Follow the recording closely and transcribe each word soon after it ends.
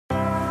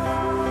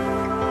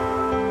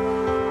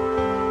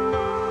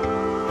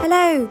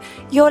Hello,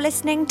 you're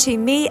listening to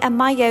Me and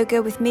My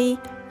Yoga with me,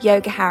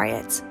 Yoga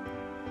Harriet.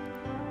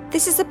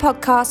 This is a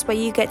podcast where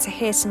you get to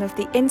hear some of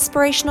the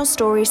inspirational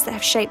stories that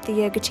have shaped the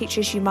yoga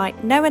teachers you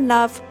might know and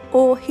love,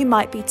 or who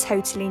might be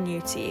totally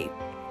new to you.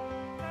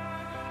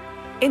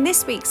 In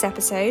this week's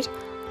episode,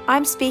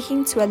 I'm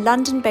speaking to a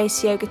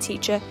London-based yoga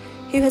teacher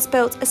who has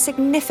built a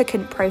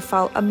significant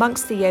profile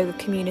amongst the yoga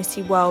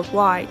community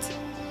worldwide.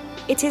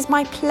 It is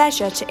my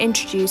pleasure to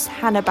introduce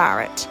Hannah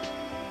Barrett.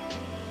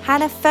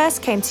 Hannah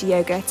first came to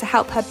yoga to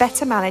help her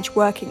better manage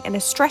working in a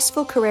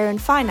stressful career in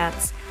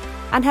finance,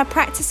 and her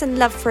practice and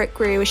love for it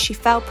grew as she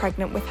fell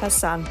pregnant with her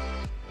son.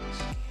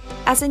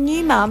 As a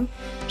new mum,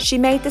 she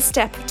made the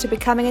step to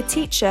becoming a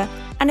teacher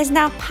and is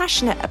now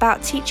passionate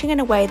about teaching in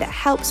a way that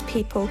helps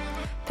people,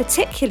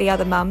 particularly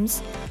other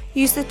mums,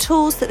 use the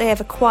tools that they have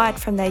acquired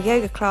from their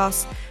yoga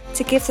class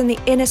to give them the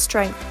inner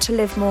strength to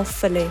live more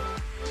fully.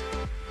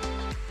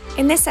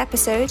 In this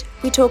episode,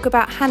 we talk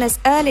about Hannah's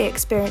early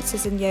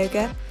experiences in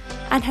yoga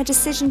and her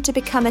decision to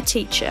become a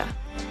teacher.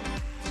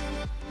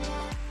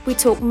 We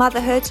talk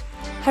motherhood,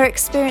 her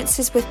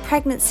experiences with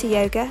pregnancy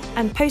yoga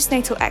and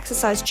postnatal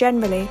exercise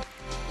generally,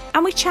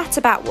 and we chat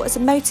about what has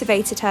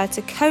motivated her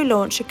to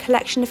co-launch a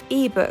collection of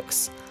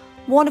ebooks,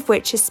 one of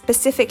which is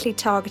specifically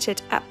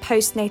targeted at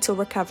postnatal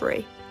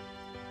recovery.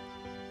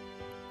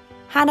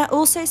 Hannah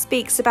also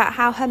speaks about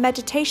how her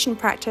meditation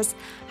practice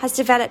has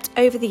developed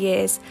over the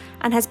years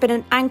and has been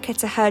an anchor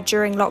to her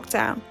during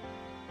lockdown.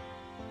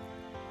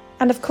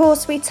 And of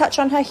course, we touch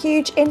on her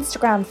huge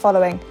Instagram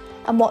following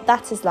and what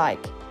that is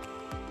like.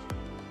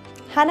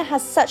 Hannah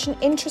has such an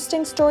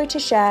interesting story to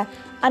share,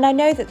 and I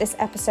know that this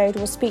episode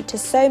will speak to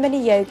so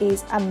many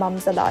yogis and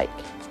mums alike.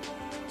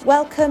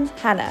 Welcome,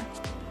 Hannah.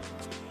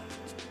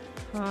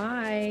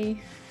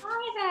 Hi.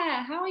 Hi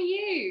there, how are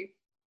you?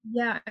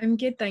 Yeah, I'm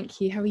good,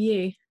 thank you. How are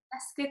you?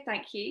 That's good,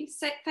 thank you.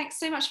 So thanks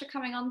so much for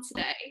coming on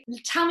today.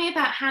 Tell me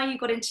about how you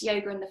got into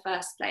yoga in the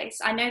first place.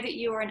 I know that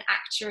you were an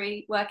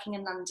actuary working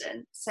in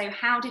London. So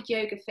how did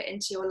yoga fit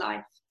into your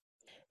life?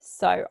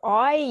 So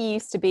I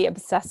used to be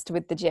obsessed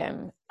with the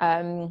gym.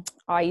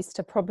 I used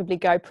to probably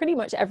go pretty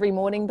much every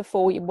morning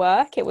before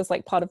work. It was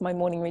like part of my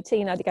morning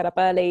routine. I'd get up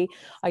early,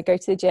 I'd go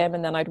to the gym,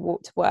 and then I'd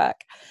walk to work.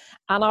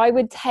 And I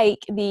would take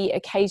the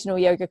occasional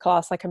yoga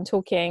class, like I'm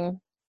talking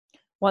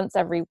once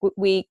every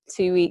week,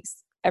 2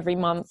 weeks, every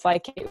month,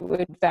 like it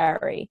would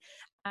vary.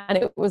 And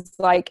it was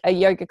like a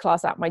yoga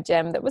class at my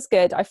gym that was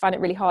good. I found it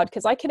really hard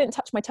because I couldn't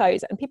touch my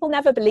toes, and people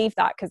never believe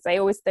that because they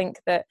always think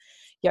that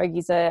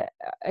yogis are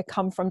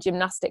come from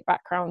gymnastic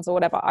backgrounds or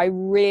whatever. I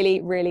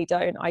really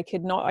don't. I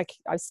could not.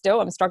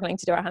 I'm struggling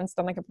to do a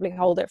handstand. I could probably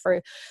hold it for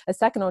a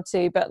second or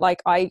two, but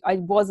like I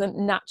wasn't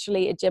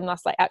naturally a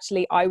gymnast. Like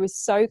actually I was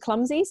so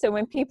clumsy. So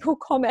when people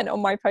comment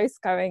on my posts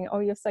going, "Oh,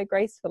 you're so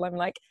graceful," I'm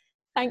like,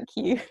 thank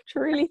you,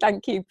 truly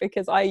thank you,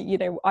 because I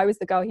was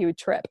the girl who would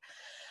trip.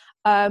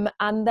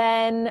 And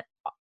then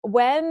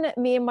when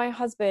me and my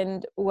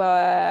husband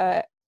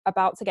were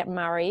about to get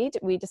married,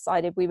 we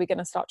decided we were going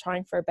to start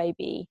trying for a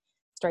baby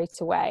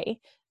straight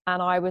away.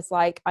 And I was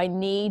like, I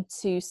need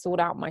to sort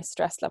out my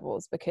stress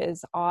levels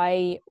because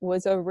I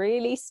was a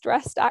really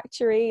stressed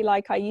actuary.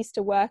 Like I used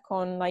to work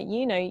on, like,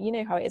 you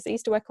know how it is. I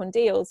used to work on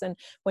deals. And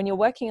when you're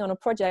working on a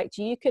project,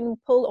 you can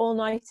pull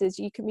all-nighters.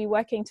 You can be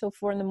working till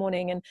 4 a.m.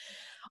 And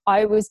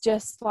I was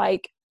just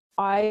like,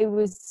 I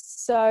was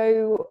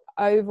so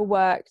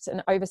overworked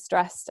and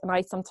overstressed, and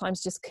I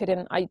sometimes just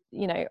couldn't.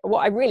 What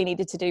I really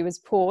needed to do was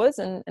pause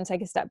and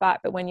take a step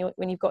back. But when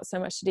you've got so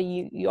much to do,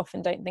 you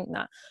often don't think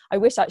that. I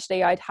wish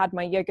actually I'd had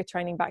my yoga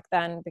training back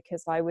then,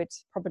 because I would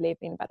probably have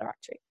been better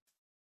actually.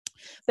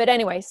 But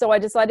anyway, so I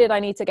decided I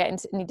needed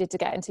to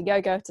get into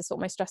yoga to sort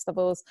my stress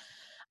levels.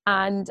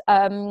 And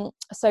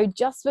so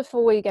just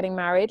before we were getting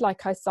married,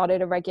 like I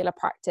started a regular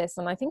practice,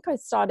 and I think I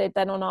started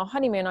then on our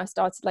honeymoon, I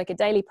started like a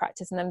daily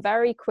practice, and then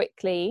very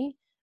quickly,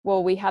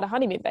 well, we had a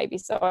honeymoon baby,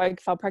 so I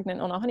fell pregnant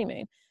on our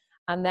honeymoon.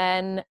 And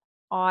then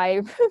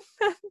I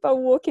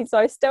remember walking, so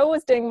I still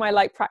was doing my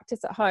like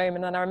practice at home,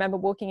 and then I remember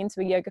walking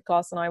into a yoga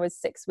class, and I was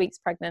 6 weeks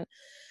pregnant,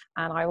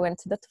 and I went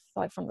to the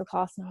front of the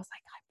class, and I was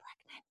like, I'm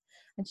pregnant,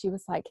 and she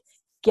was like,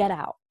 get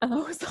out. And I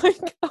was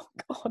like, oh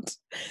God.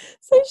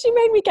 So she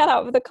made me get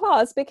out of the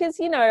class because,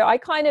 I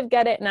kind of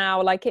get it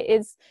now. Like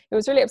it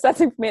was really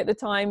upsetting for me at the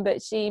time,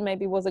 but she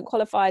maybe wasn't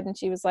qualified, and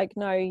she was like,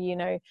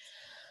 no.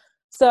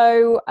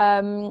 So,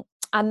 and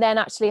then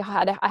actually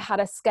I had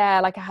a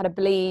scare, like I had a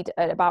bleed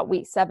at about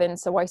week 7.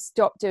 So I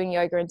stopped doing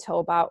yoga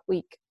until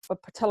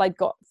I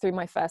got through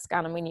my first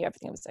scan, and we knew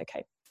everything was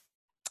okay.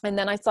 And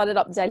then I started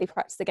up the daily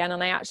practice again,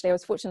 and I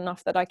was fortunate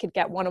enough that I could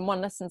get one-on-one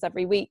lessons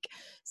every week.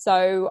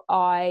 So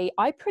I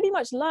pretty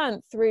much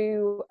learned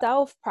through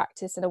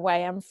self-practice in a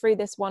way, and through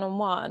this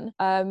one-on-one.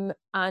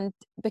 And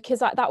because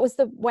that was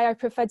the way I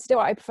preferred to do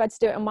it. I preferred to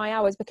do it on my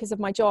hours because of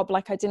my job.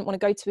 Like I didn't want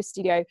to go to a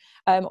studio,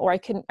 or I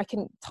couldn't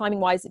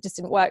timing-wise, it just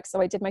didn't work. So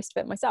I did most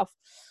of it myself.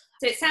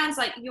 So it sounds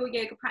like your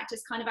yoga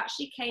practice kind of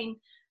actually came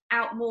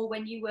out more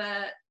when you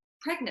were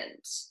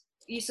pregnant.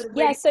 you sort of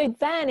Yeah, really... so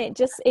then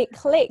it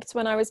clicked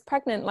when I was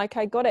pregnant, like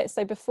I got it.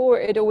 So before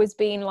it had always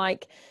been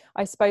like,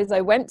 I suppose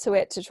I went to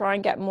it to try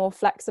and get more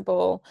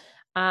flexible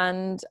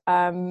and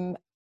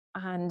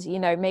you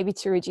know, maybe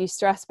to reduce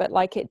stress, but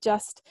like it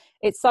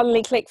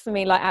suddenly clicked for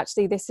me, like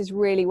actually this is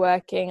really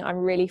working. I'm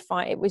really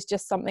fine. It was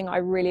just something I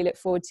really look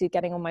forward to,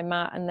 getting on my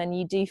mat. And then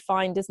you do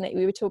find, isn't it,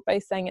 we were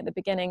both saying at the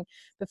beginning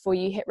before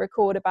you hit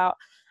record about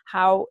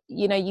how,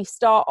 you know, you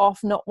start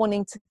off not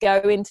wanting to go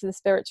into the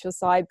spiritual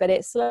side, but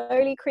it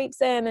slowly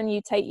creeps in and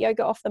you take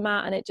yoga off the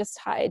mat, and it just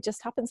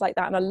happens like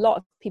that. And a lot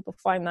of people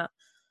find that.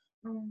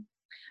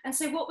 And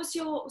so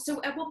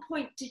so at what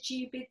point did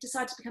you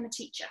decide to become a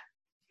teacher?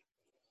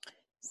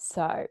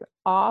 So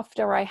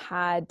after I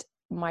had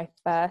my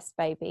first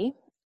baby,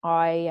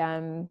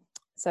 so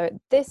at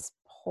this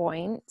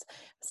point,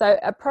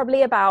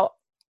 probably about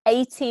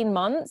 18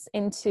 months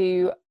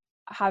into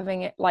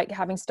having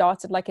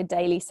started like a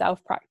daily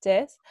self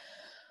practice,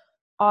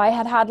 I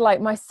had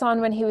like my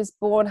son, when he was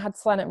born, had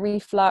silent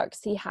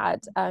reflux. He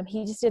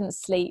just didn't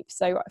sleep.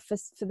 So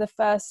for the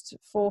first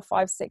 4,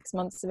 5, 6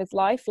 months of his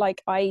life,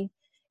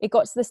 it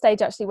got to the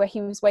stage actually where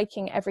he was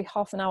waking every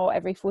half an hour,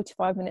 every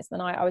 45 minutes of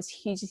the night. I was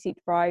hugely sleep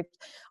deprived.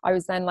 I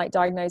was then like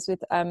diagnosed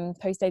with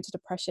postnatal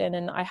depression,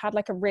 and I had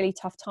like a really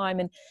tough time,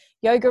 and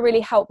yoga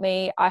really helped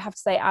me, I have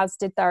to say, as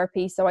did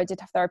therapy. So I did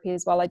have therapy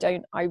as well.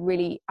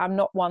 I'm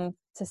not one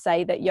to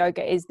say that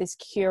yoga is this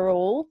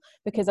cure-all,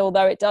 because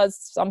although it does,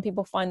 some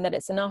people find that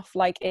it's enough.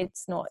 Like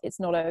it's not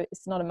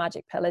a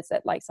magic pill, is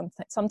it? Like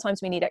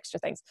sometimes we need extra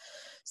things.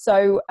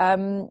 So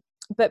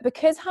but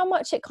because how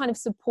much it kind of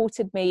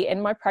supported me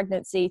in my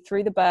pregnancy,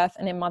 through the birth,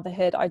 and in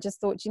motherhood, I just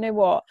thought, you know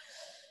what,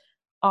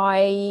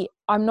 I'm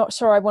not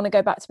sure I want to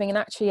go back to being an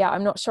actor yet.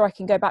 I'm not sure I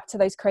can go back to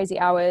those crazy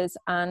hours,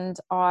 and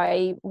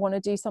I want to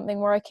do something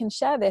where I can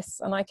share this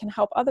and I can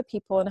help other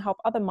people and help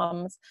other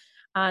mums.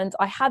 And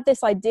I had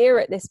this idea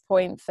at this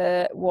point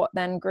for what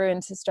then grew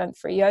into Strength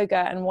Free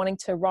Yoga, and wanting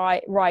to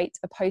write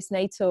a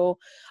postnatal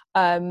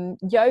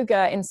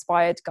yoga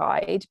inspired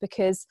guide,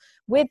 because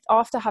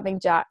after having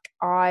Jack,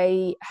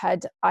 I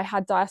had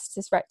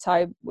diastasis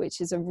recti, which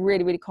is a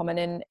really, really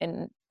common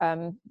in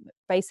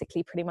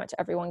basically pretty much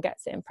everyone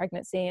gets it in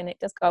pregnancy, and it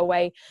does go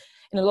away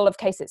in a lot of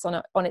cases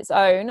on its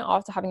own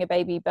after having a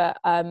baby. But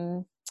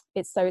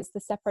it's the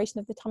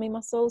separation of the tummy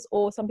muscles,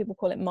 or some people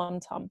call it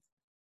mum tum,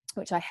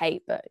 which I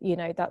hate, but you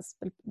know,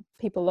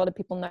 a lot of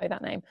people know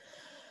that name.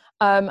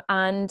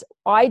 And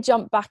I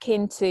jumped back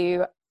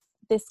into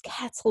this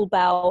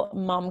kettlebell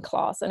mum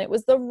class, and it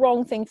was the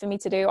wrong thing for me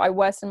to do. I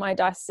worsened my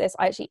diastasis.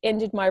 I actually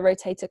injured my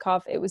rotator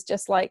cuff. It was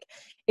just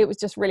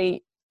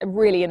really,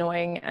 really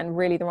annoying and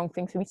really the wrong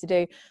thing for me to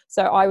do.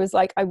 So I was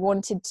like, I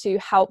wanted to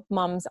help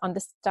mums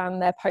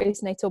understand their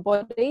postnatal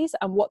bodies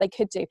and what they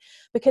could do,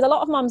 because a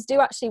lot of mums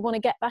do actually want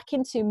to get back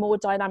into more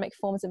dynamic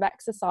forms of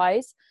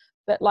exercise.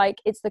 But like,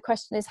 the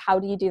question is, how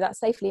do you do that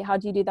safely? How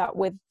do you do that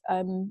with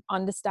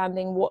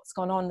understanding what's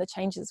gone on, the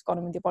changes that's gone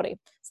on with your body?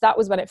 So that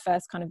was when it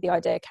first kind of the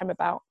idea came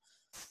about.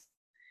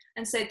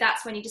 And so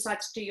that's when you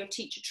decided to do your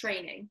teacher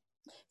training.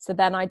 So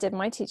then I did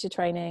my teacher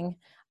training,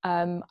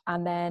 and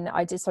then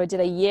I did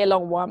a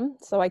year-long one,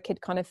 so I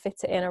could kind of fit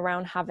it in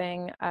around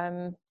having,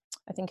 I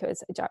think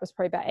Jack was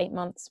probably about 8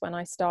 months when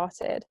I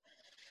started.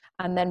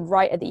 And then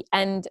right at the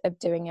end of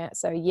doing it,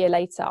 so a year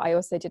later, I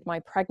also did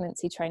my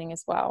pregnancy training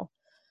as well.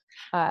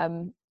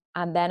 And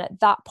then at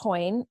that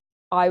point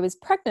I was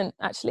pregnant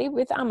actually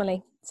with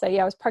Amelie. So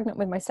yeah, I was pregnant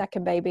with my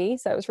second baby.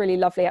 So it was really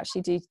lovely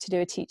actually to do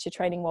a teacher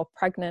training while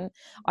pregnant.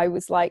 I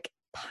was like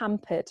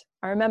pampered.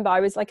 I remember I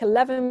was like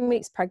 11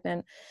 weeks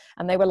pregnant,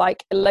 and they were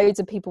like, loads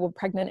of people were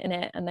pregnant in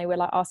it, and they were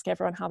like asking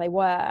everyone how they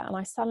were. And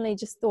I suddenly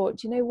just thought,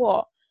 do you know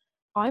what?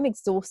 I'm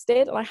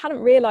exhausted. And I hadn't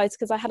realized,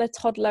 because I had a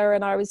toddler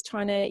and I was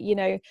trying to, you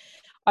know,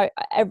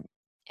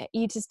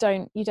 you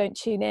don't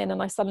tune in.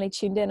 And I suddenly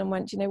tuned in and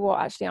went, do you know what,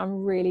 actually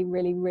I'm really,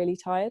 really, really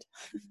tired.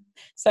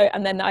 So,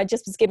 and then I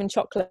just was given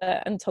chocolate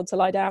and told to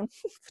lie down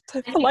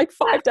for like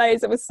 5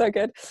 days. It was so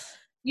good.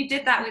 You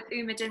did that with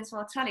Uma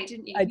Dinsmore-Tully,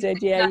 didn't you? I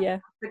did, yeah.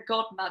 The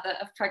godmother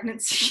of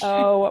pregnancy.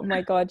 Oh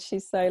my God,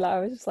 she's so like, I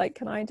was just like,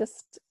 can I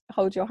just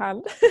hold your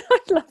hand? I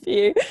love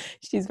you.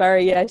 She's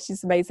an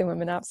amazing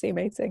woman,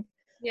 absolutely amazing.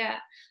 Yeah.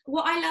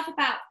 What I love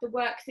about the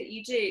work that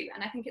you do,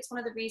 and I think it's one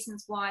of the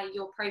reasons why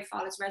your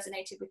profile has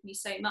resonated with me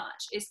so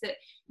much, is that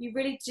you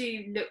really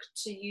do look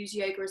to use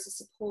yoga as a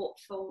support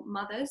for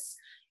mothers,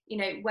 you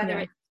know, whether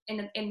it's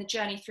in the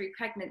journey through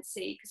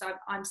pregnancy, because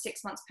I'm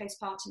 6 months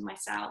postpartum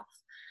myself.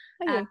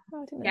 Oh,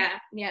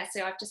 yeah.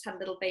 So I've just had a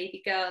little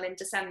baby girl in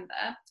December,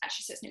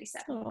 actually, so it's nearly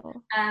 7. Oh.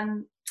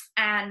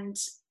 And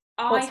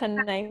what's her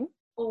name?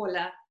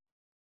 Orla.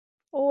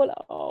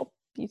 Oh,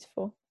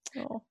 beautiful.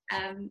 Oh. So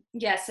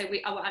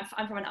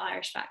I'm from an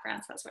Irish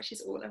background, so that's why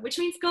she's Orla, which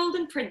means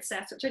golden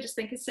princess, which I just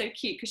think is so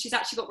cute, because she's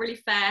actually got really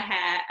fair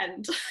hair,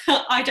 and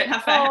I don't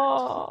have fair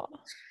hair.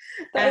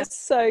 That's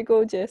so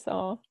gorgeous.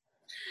 So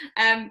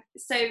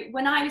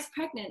when I was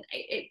pregnant,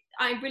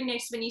 I really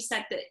noticed when you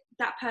said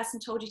that person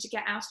told you to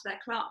get out of their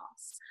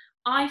class.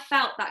 I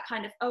felt that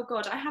kind of, oh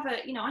God, I have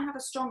a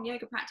strong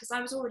yoga practice.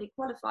 I was already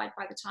qualified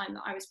by the time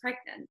that I was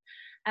pregnant.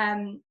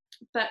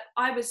 But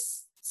I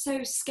was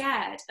so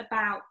scared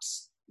about,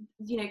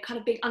 kind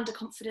of being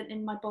underconfident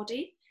in my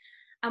body.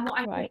 And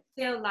what I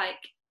feel like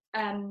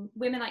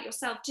women like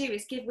yourself do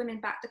is give women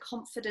back the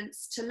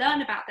confidence to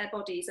learn about their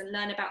bodies and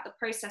learn about the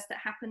process that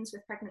happens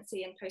with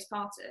pregnancy and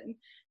postpartum,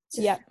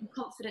 to feel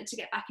confident to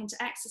get back into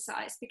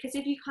exercise. Because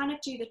if you kind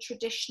of do the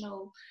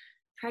traditional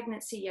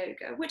pregnancy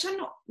yoga, which I'm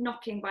not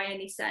knocking by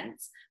any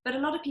sense, but a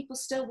lot of people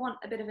still want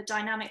a bit of a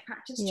dynamic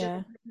practice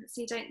during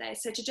pregnancy, don't they?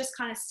 So to just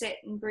kind of sit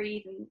and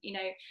breathe, and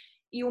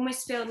you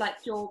almost feel like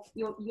your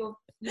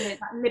that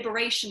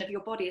liberation of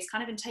your body has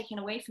kind of been taken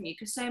away from you,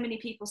 because so many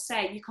people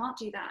say you can't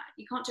do that,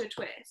 you can't do a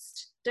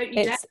twist, don't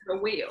you dare do a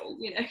wheel,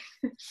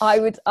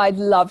 I'd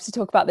love to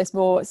talk about this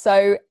more.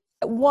 So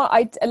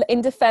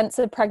in defense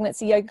of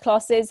pregnancy yoga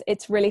classes,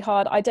 it's really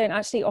hard. I don't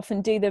actually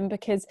often do them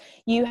because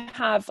you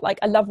have, like,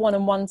 I love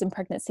one-on-ones in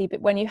pregnancy,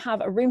 but when you have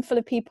a room full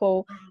of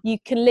people, you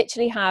can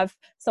literally have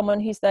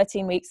someone who's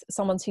 13 weeks,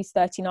 someone who's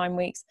 39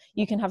 weeks.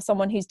 You can have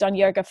someone who's done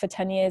yoga for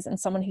 10 years and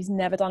someone who's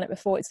never done it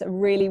before. It's a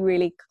really,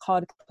 really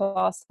hard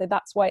class. So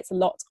that's why it's a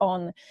lot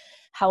on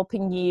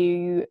helping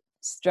you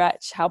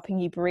stretch, helping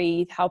you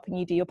breathe, helping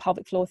you do your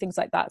pelvic floor, things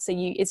like that. So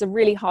it's a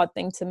really hard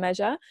thing to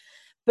measure.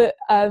 But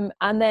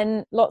and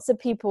then lots of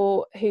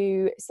people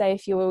who say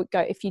if you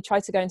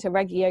try to go into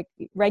a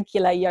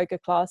regular yoga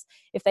class,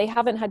 if they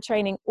haven't had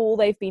training, all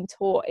they've been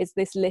taught is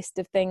this list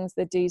of things,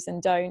 the do's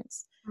and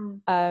don'ts.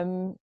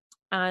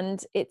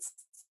 And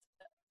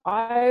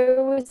I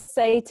always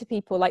say to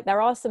people, like,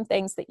 there are some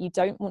things that you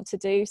don't want to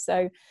do.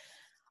 So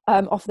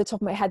off the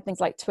top of my head, things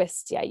like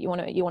twists, you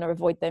want to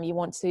avoid them. You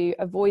want to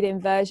avoid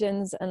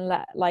inversions,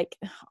 and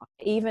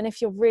even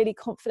if you're really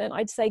confident,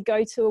 I'd say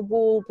go to a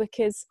wall,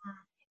 because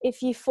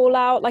if you fall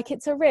out, like,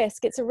 it's a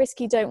risk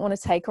you don't want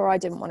to take, or I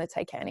didn't want to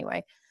take it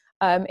anyway.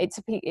 It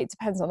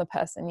depends on the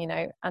person,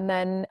 and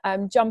then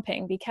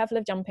jumping, be careful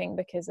of jumping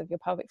because of your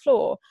pelvic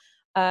floor.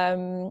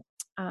 And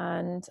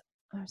I'm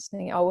just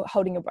thinking,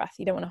 holding your breath,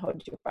 you don't want to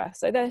hold your breath.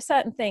 So there are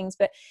certain things,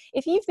 but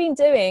if you've been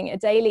doing a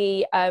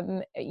daily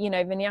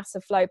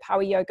vinyasa flow,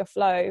 power yoga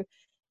flow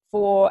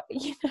for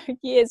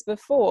years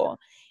before,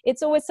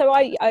 it's always, so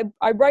I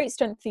wrote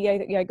strength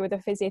yoga with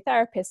a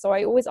physiotherapist, so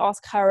I always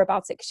ask her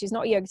about it, because she's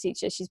not a yoga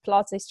teacher, she's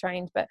Pilates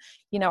trained, but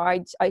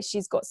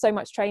she's got so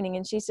much training,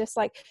 and she's just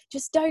like,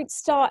 just don't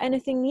start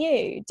anything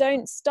new.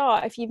 Don't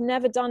start, if you've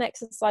never done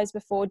exercise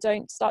before,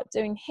 don't start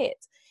doing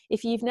HIIT.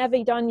 If you've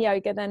never done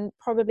yoga, then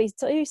probably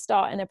do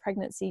start in a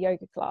pregnancy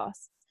yoga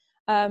class.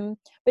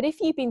 But if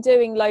you've been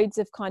doing loads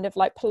of kind of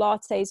like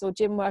Pilates or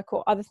gym work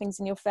or other things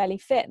and you're fairly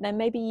fit, then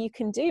maybe you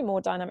can do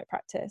more dynamic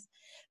practice.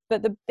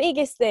 But the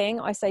biggest thing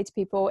I say to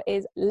people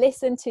is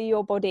listen to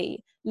your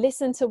body,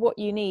 listen to what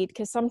you need,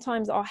 because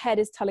sometimes our head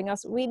is telling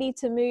us we need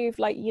to move,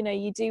 like,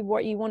 you do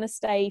what you want to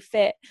stay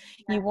fit,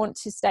 you want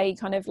to stay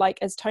kind of like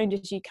as toned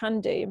as you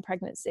can do in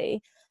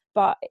pregnancy.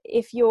 But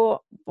if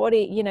your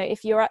body,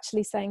 if you're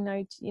actually saying,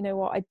 no, you know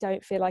what, I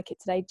don't feel like it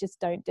today,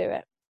 just don't do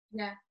it.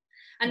 Yeah.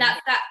 And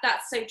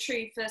that's so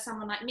true for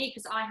someone like me,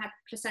 because I had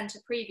placenta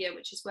previa,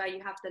 which is where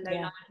you have the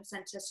low-lying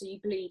placenta, so you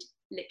bleed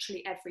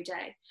literally every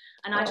day.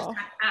 And I just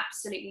had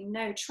absolutely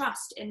no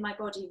trust in my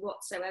body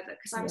whatsoever,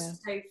 because I was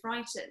so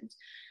frightened.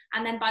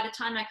 And then by the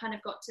time I kind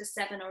of got to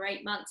 7 or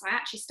 8 months, I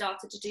actually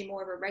started to do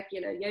more of a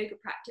regular yoga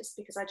practice,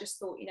 because I just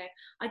thought,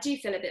 I do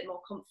feel a bit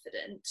more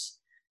confident.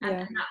 And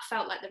that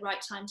felt like the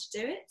right time to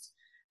do it.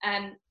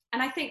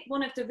 And I think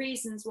one of the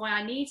reasons why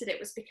I needed it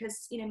was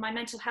because, my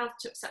mental health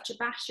took such a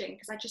bashing,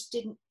 because I just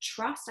didn't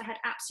trust. I had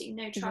absolutely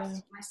no trust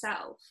in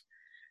myself.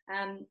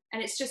 And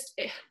it's just,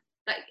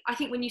 I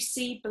think when you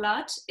see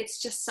blood,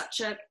 it's just such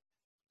a,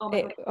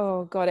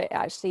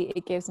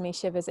 it gives me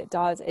shivers. It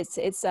does.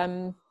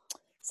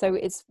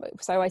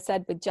 So I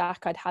said with Jack,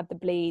 I'd had the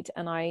bleed,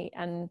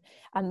 and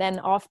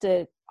then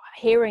after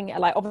hearing it,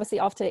 like,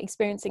 obviously after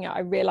experiencing it, I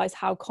realized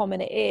how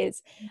common it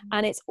is.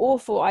 And it's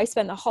awful. I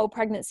spent the whole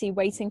pregnancy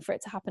waiting for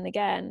it to happen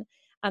again,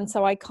 and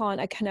so I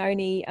can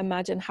only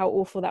imagine how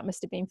awful that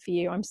must have been for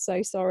you. I'm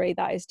so sorry.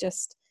 It's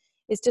just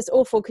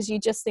awful, because you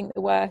just think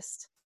the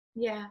worst.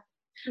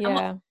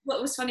 And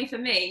what was funny for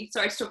me,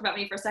 sorry to talk about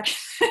me for a second.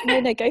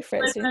 no go for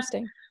it. It's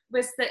interesting.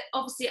 Was that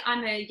obviously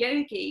I'm a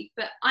yogi,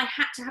 but I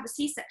had to have a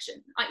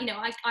C-section. I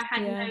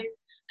had no.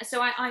 So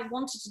I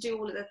wanted to do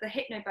all of the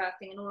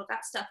hypnobirthing and all of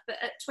that stuff. But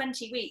at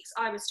 20 weeks,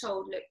 I was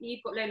told, look,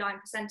 you've got low-lying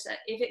placenta.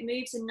 If it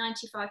moves in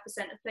 95%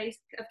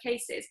 of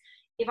cases,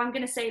 if I'm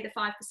going to say the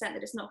 5%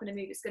 that it's not going to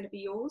move, it's going to be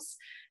yours.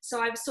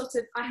 So I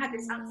had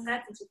this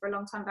uncertainty for a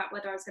long time about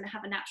whether I was going to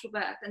have a natural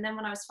birth. And then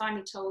when I was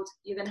finally told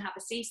you're going to have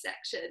a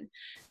C-section,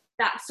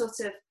 that sort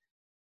of,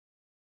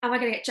 am I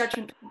going to get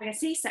judgment for having a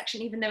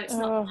C-section, even though it's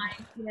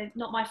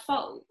not my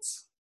fault?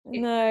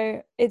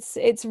 No,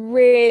 it's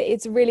really,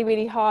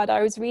 really hard.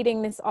 I was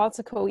reading this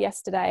article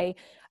yesterday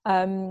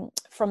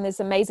from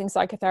this amazing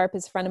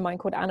psychotherapist friend of mine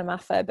called Anna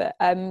Maffer, but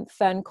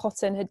Fern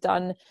Cotton had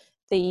done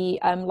the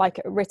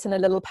written a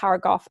little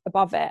paragraph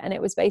above it, and it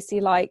was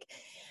basically like,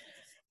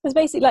 It's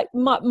basically like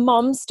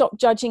moms stop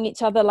judging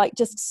each other, like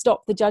just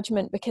stop the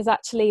judgment, because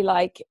actually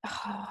like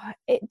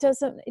it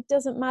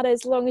doesn't matter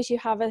as long as you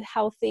have a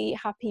healthy,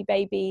 happy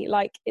baby.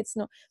 Like it's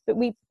not, but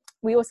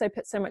we also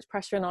put so much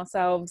pressure on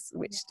ourselves,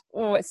 which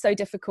it's so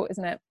difficult,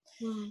 isn't it?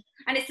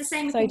 And it's the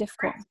same with so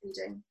difficult.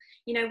 breastfeeding.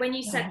 You know, when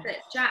you said that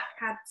Jack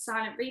had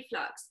silent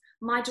reflux,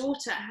 my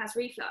daughter has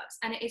reflux,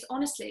 and it is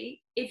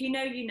honestly, if you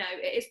know,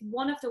 it is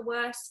one of the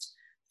worst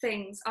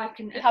things I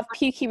can have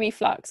pukey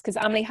reflux, because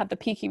Emily had the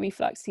pukey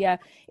reflux.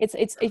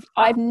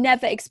 I've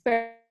never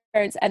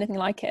experienced anything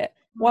like it.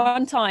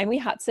 One time I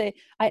had to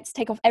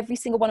take off every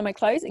single one of my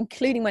clothes,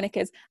 including my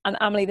knickers, and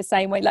Emily the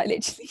same way. Like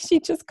literally she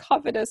just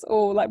covered us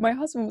all. Like my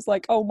husband was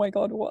like, oh my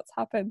god, what's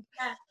happened?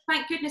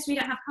 Thank goodness we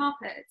don't have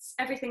carpets.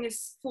 Everything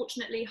is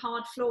fortunately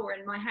hard floor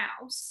in my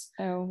house.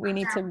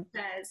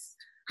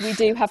 We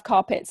do have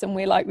carpets, and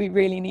we're like, we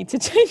really need to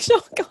change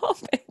our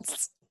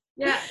carpets.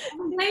 Yeah,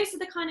 and those are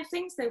the kind of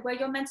things though where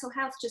your mental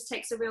health just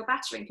takes a real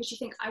battering, because you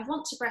think, I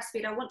want to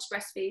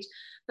breastfeed,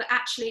 but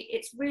actually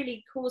it's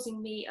really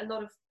causing me a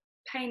lot of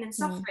pain and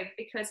suffering,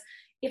 because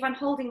if I'm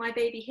holding my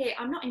baby here,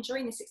 I'm not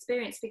enjoying this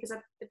experience, because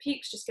the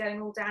puke's just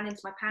going all down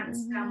into my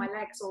pants, down my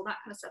legs, all that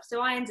kind of stuff.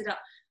 So I ended up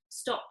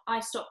I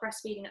stopped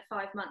breastfeeding at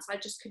 5 months. I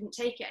just couldn't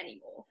take it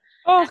anymore.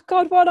 Oh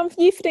god, well done for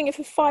you for doing it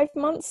for 5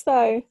 months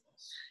though.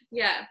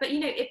 Yeah, but you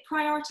know,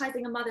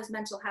 prioritizing a mother's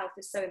mental health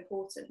is so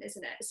important,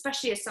 isn't it?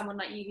 Especially as someone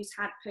like you who's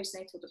had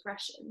postnatal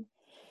depression.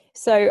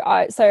 So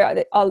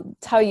I'll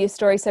tell you a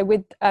story. So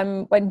with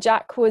when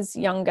Jack was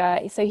younger,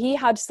 so he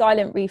had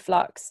silent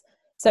reflux.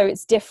 So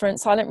it's different.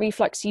 Silent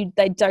reflux,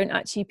 they don't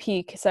actually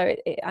puke. So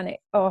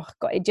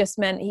it just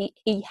meant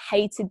he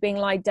hated being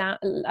lying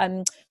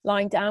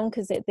down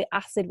because the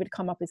acid would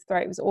come up his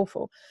throat. It was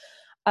awful.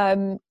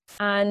 And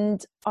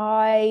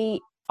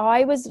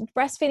I was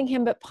breastfeeding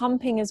him, but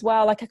pumping as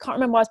well. Like, I can't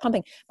remember why I was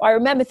pumping, but I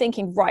remember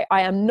thinking, right,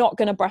 I am not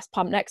going to breast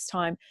pump next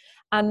time.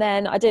 And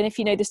then I don't know if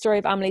you know the story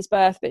of Emily's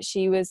birth, but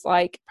she was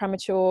like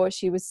premature.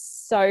 She was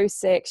so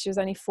sick. She was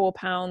only 4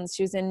 pounds.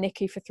 She was in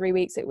NICU for 3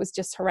 weeks. It was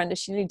just horrendous.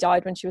 She nearly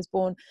died when she was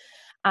born.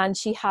 And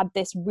she had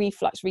this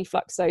reflux.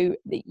 So,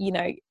 you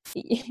know,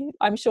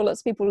 I'm sure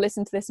lots of people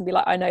listen to this and be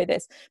like, I know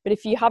this. But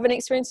if you haven't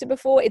experienced it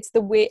before, it's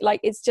the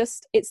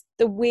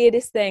the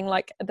weirdest thing,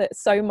 like that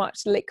so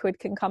much liquid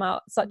can come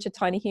out such a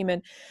tiny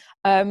human.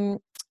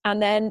 And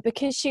then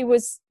because she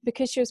was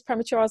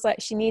premature, I was like,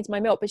 she needs my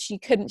milk, but she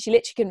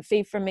literally couldn't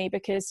feed from me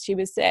because she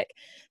was sick.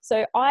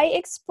 So I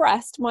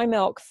expressed my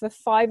milk for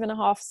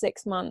 5.5,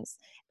 6 months.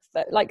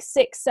 Like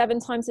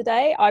 6-7 times a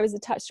day I was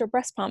attached to a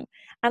breast pump,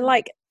 and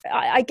like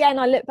I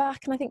look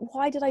back and I think,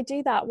 why did I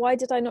do that? Why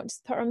did I not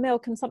just put her on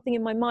milk? And something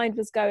in my mind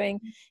was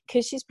going,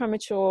 because she's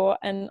premature,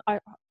 and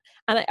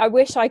I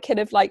wish I could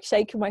have like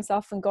shaken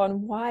myself and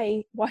gone,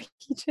 why are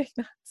you doing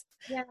that?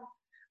 Yeah.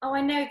 Oh,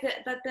 I know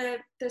that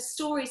the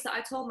stories that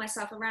I told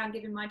myself around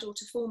giving my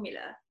daughter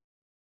formula,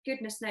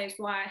 goodness knows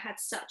why I had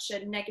such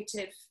a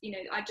negative, you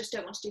know, I just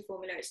don't want to do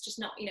formula. It's just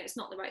not, you know, it's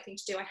not the right thing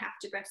to do. I have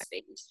to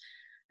breastfeed.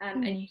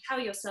 And you tell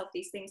yourself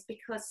these things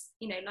because,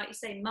 you know, like you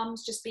say,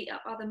 mums just beat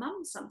up other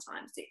mums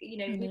sometimes. You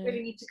know, we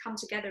really need to come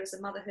together as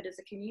a motherhood, as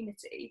a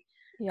community.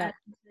 And,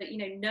 you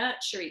know,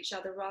 nurture each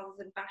other rather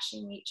than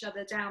bashing each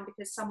other down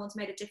because someone's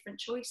made a different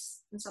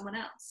choice than someone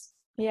else.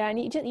 Yeah, and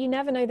you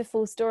never know the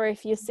full story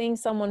if you're seeing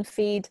someone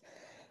feed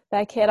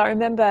their kid. I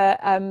remember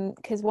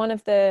because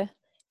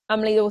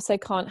Emily also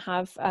can't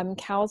have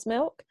cow's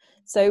milk.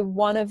 So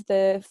one of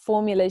the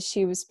formulas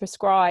she was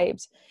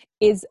prescribed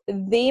is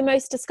the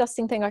most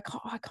disgusting thing. I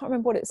can't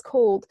remember what it's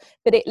called,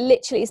 but it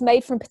literally is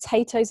made from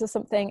potatoes or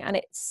something, and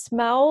it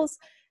smells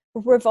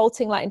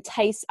revolting, like, and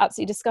tastes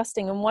absolutely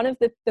disgusting. And one of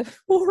the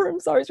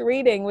forums I was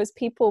reading was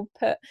people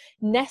put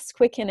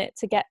Nesquik in it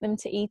to get them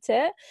to eat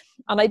it.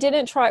 And I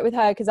didn't try it with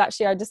her because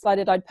actually I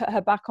decided I'd put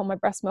her back on my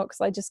breast milk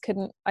because I just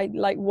couldn't. I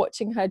like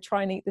watching her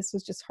try and eat this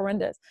was just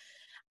horrendous.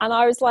 And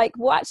I was like,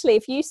 well, actually,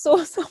 if you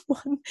saw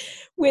someone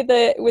with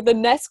a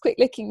Nesquik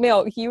licking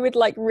milk, you would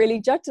like really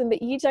judge them,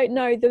 but you don't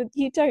know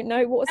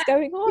what's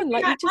going on.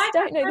 Like, you just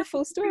don't know the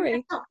full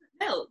story.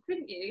 Milk,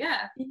 couldn't you?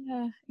 Yeah.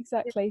 Yeah,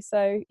 exactly.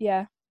 So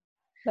yeah,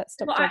 let's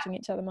stop judging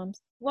each other,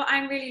 mums. What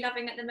I'm really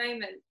loving at the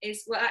moment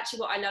is, well,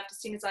 actually what I loved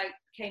as soon as I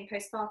came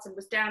postpartum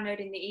was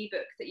downloading the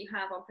ebook that you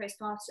have on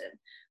postpartum,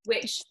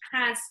 which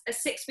has a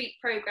 6-week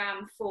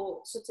program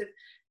for sort of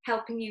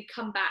helping you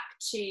come back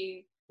to,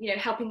 you know,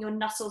 helping your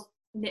muscles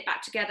knit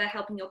back together,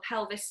 helping your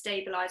pelvis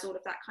stabilize, all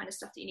of that kind of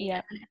stuff that you need.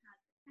 Yeah. And it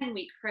has a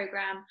 10-week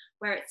program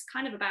where it's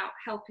kind of about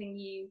helping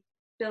you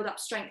build up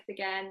strength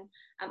again,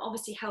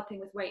 obviously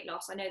helping with weight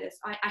loss. I know this,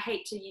 I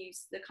hate to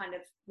use the kind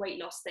of weight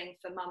loss thing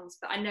for mums,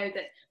 but I know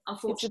that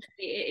unfortunately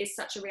it is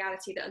such a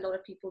reality that a lot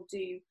of people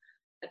do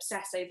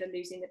obsess over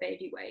losing the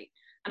baby weight,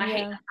 and I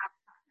hate that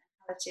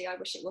mentality. I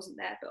wish it wasn't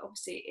there, but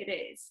obviously it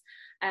is.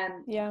 What I love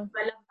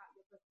about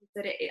your book is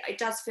that it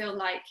does feel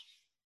like,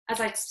 as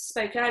I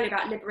spoke earlier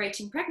about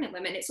liberating pregnant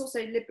women, it's also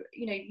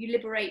you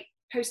liberate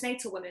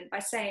postnatal women by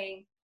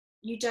saying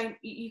you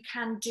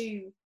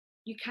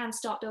can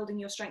start building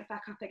your strength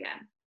back up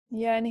again.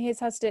 Yeah, and his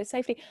has to do it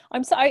safely.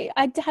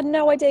 I had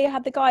no idea you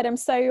had the guide. I'm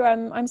so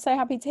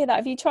happy to hear that.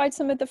 Have you tried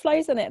some of the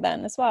flows in it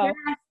then as well?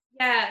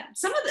 Yeah.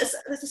 Some of this,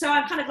 so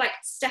I'm kind of like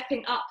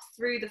stepping up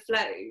through the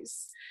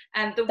flows,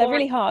 and They're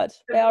really hard.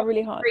 They are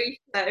really hard. Free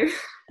flow.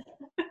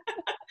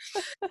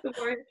 The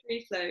Warrior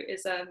Free flow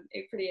is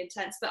pretty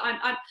intense, but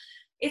I'm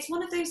it's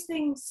one of those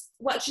things.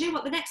 Well, do you know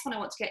what, the next one I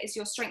want to get is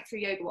your Strength Through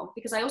Yoga one,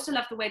 because I also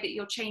love the way that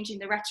you're changing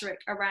the rhetoric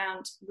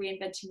around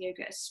reinventing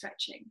yoga as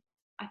stretching.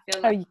 I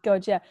feel like, oh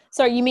god, yeah.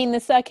 Sorry, you mean the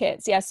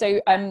circuits? Yeah.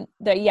 So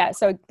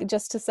so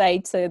just to say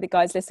to the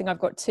guys listening, I've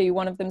got two.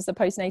 One of them's the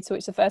postnatal, which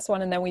is the first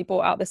one, and then we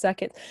brought out the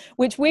circuits,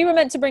 which we were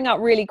meant to bring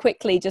out really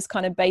quickly, just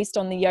kind of based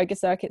on the yoga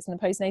circuits and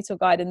the postnatal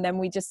guide. And then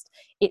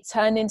it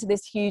turned into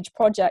this huge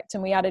project,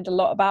 and we added a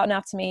lot about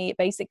anatomy,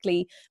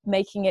 basically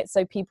making it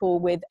so people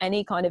with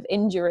any kind of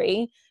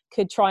injury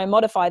could try and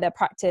modify their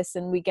practice.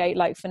 And we gave,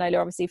 like Finola,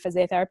 obviously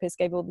physiotherapist,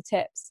 gave all the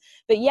tips.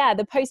 But yeah,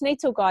 the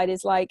postnatal guide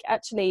is like,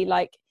 actually,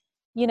 like,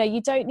 you know,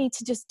 you don't need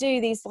to just do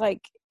these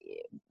like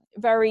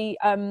very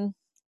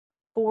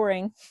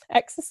boring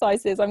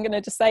exercises. I'm going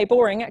to just say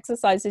boring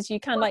exercises. You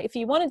can, like, if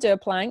you want to do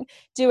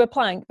a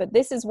plank, but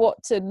this is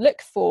what to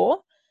look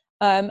for.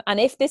 And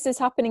if this is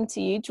happening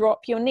to you, drop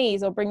your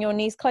knees or bring your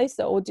knees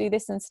closer or do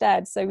this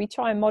instead. So we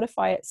try and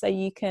modify it so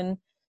you can,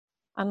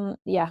 so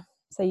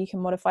you can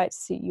modify it to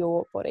suit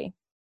your body.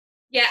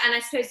 Yeah, and I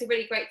suppose the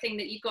really great thing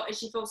that you've got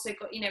is you've also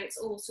got, you know, it's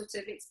all sort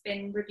of, it's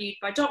been reviewed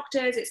by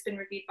doctors, it's been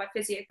reviewed by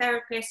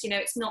physiotherapists. You know,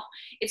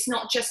 it's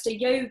not just a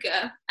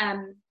yoga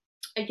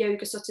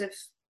sort of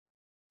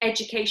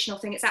educational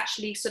thing. It's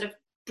actually sort of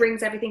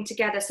brings everything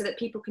together so that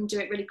people can do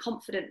it really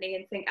confidently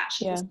and think,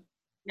 actually, you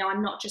know,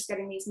 I'm not just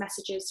getting these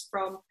messages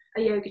from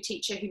a yoga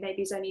teacher who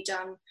maybe has only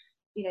done,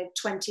 you know,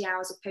 20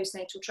 hours of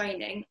postnatal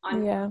training.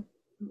 I'm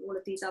all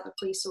of these other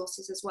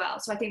resources as well.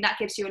 So I think that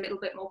gives you a little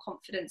bit more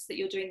confidence that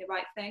you're doing the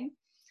right thing.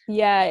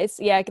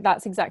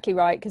 That's exactly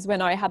right. Because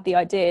when I had the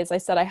ideas, I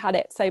said I had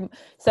it so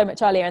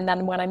much earlier, and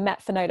then when I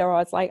met Finola, I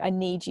was like, I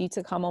need you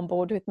to come on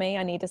board with me.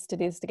 I need us to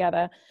do this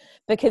together.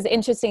 Because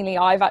interestingly,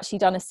 I've actually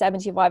done a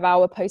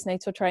 75-hour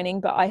postnatal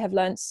training, but I have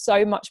learned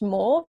so much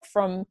more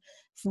from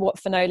what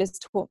Finola's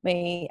taught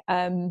me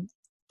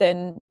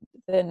than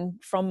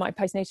from my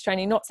postnatal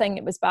training. Not saying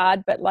it was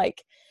bad, but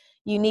like,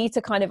 you need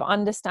to kind of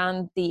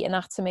understand the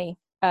anatomy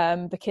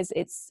because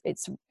it's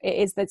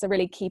a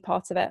really key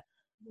part of it.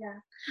 Yeah.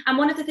 And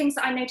one of the things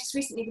that I noticed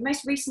recently, the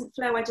most recent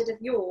flow I did of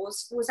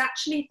yours was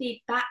actually the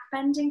back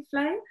bending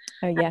flow.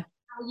 Oh yeah.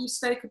 How you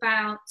spoke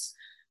about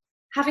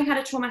having had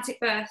a traumatic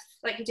birth,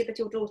 like you did with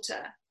your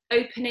daughter,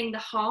 opening the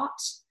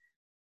heart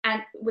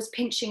and was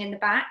pinching in the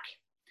back.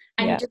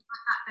 And you did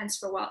my back bends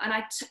for a while. And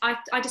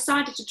I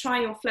decided to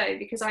try your flow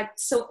because I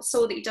saw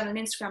that you'd done an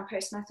Instagram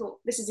post, and I thought,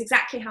 this is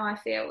exactly how I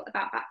feel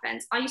about back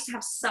bends. I used to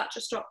have such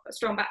a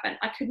strong back bend.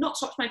 I could not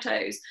touch my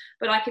toes,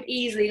 but I could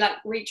easily like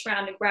reach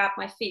around and grab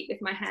my feet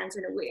with my hands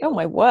in a wheel. Oh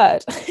my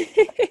word.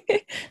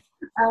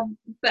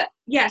 But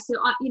yeah, so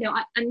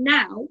and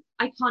now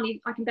I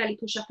can barely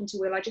push up into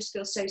a wheel. I just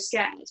feel so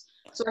scared.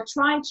 So I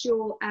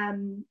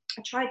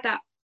tried that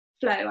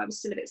flow. I was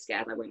still a bit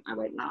scared, I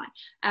won't lie.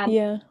 I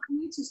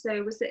noticed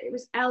though was that it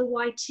was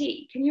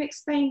LYT. Can you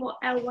explain what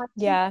LYT?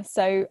 Yeah,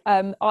 so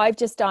I've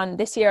done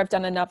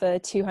another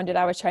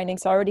 200-hour training.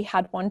 So I already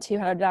had one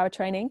 200-hour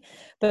training,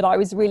 but I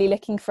was really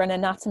looking for an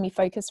anatomy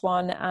focused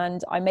one,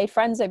 and I made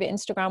friends over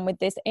Instagram with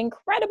this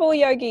incredible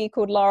yogi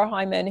called Lara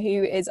Hyman,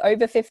 who is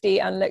over 50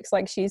 and looks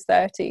like she's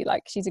 30.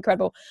 Like, she's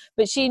incredible.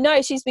 But she's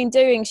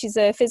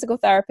a physical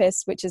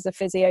therapist, which is a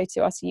physio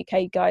to us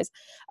UK guys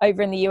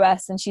over in the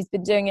US, and she's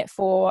been doing it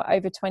for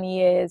over 20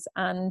 years.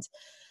 And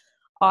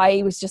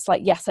I was just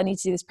like, yes, I need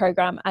to do this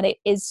program. And it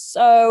is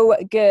so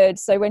good.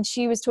 So when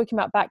she was talking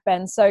about back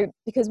bend, so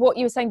because what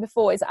you were saying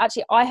before is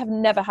actually, I have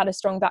never had a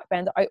strong back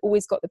bend. I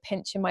always got the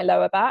pinch in my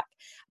lower back,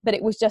 but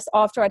it was just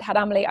after I'd had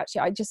Amelie,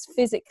 actually, I just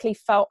physically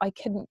felt I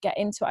couldn't get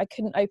into it. I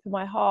couldn't open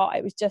my heart.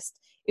 It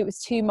was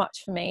too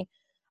much for me.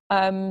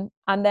 And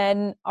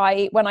then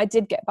when I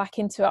did get back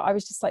into it, I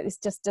was just like, this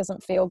just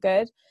doesn't feel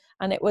good.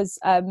 And it was,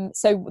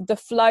 so the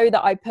flow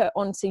that I put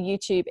onto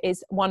YouTube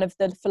is one of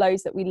the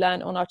flows that we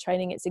learned on our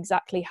training. It's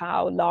exactly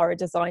how Lara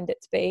designed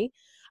it to be.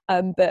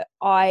 But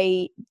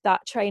that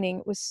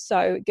training was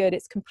so good.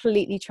 It's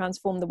completely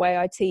transformed the way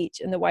I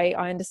teach and the way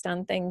I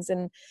understand things.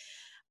 And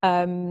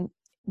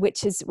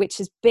which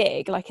is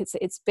big. Like,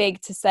 it's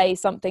big to say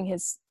something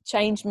has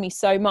changed me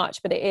so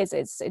much, but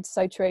it's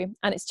so true.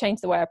 And it's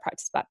changed the way I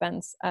practice back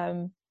bends.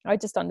 I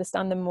just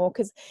understand them more,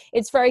 because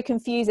it's very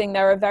confusing.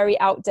 There are very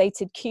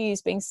outdated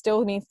cues being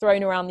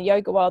thrown around the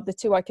yoga world. The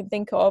two I can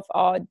think of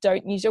are,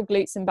 don't use your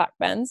glutes in back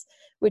bends,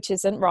 which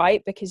isn't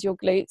right, because your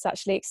glutes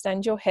actually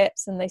extend your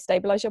hips and they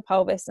stabilize your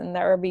pelvis, and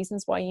there are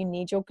reasons why you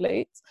need your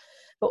glutes.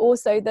 But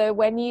also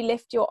when you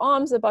lift your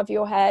arms above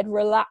your head,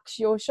 relax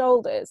your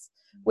shoulders,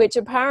 which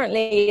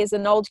apparently is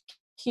an old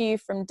cue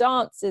from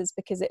dancers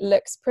because it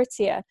looks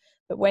prettier.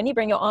 But when you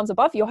bring your arms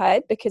above your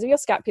head, because of your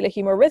scapular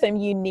humeral rhythm,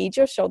 you need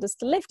your shoulders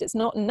to lift. It's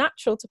not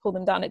natural to pull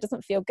them down. It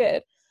doesn't feel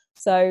good.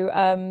 So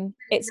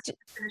it's going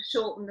to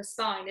shorten the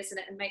spine, isn't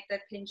it, and make the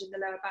hinge in the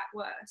lower back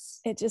worse.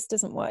 It just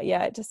doesn't work.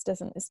 Yeah, it just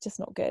doesn't. It's just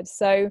not good.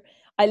 So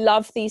I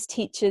love these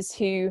teachers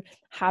who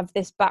have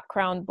this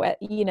background where,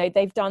 you know,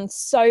 they've done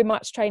so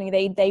much training.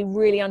 They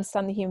really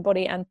understand the human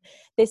body, and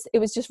it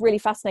was just really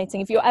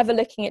fascinating. If you're ever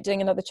looking at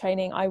doing another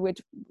training, I would,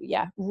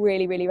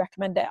 really, really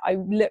recommend it. I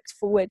looked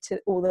forward to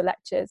all the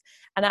lectures,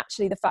 and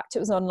actually the fact it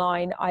was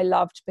online, I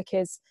loved,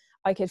 because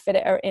I could fit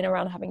it in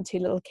around having 2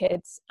 little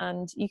kids,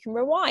 and you can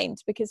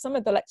rewind, because some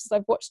of the lectures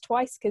I've watched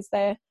twice because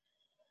they're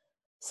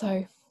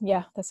so,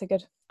 yeah, that's so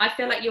good. I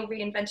feel like you're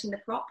reinventing the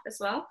prop as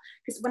well,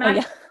 because when I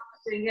was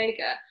doing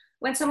yoga,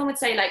 when someone would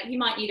say like, you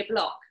might need a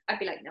block, I'd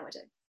be like, no, I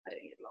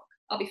don't need a block,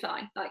 I'll be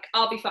fine.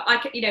 I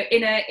could, you know,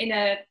 in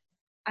a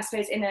I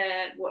suppose in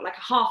a like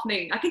a half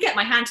moon, I could get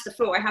my hand to the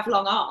floor, I have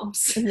long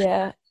arms.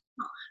 Yeah.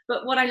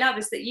 But what I love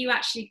is that you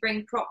actually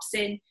bring props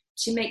in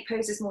to make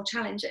poses more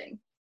challenging.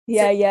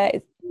 Yeah.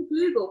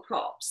 Google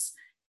props,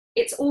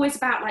 it's always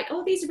about like,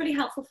 oh, these are really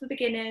helpful for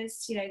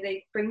beginners, you know,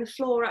 they bring the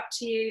floor up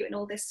to you and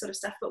all this sort of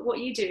stuff. But what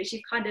you do is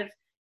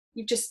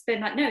you've just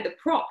been like, no, the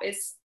prop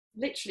is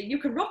literally, you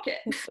can rock it.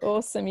 It's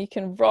awesome. You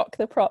can rock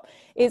the prop.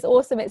 It's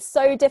awesome. It's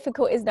so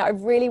difficult, isn't it? I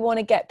really want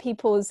to get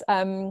people's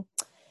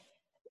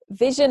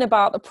vision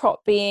about the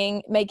prop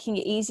making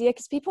it easier,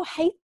 because people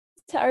hate it.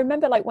 I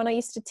remember like when I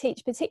used to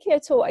teach,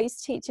 particularly I used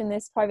to teach in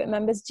this private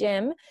members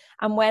gym,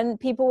 and when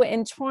people were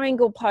in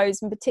triangle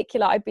pose in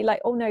particular, I'd be like,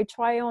 oh no,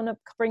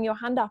 bring your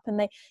hand up,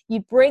 and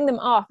you'd bring them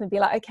up and be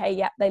like, okay,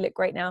 yeah, they look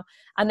great now,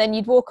 and then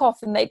you'd walk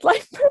off and they'd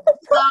like put the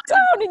prop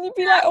down, and you'd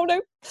be like, oh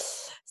no.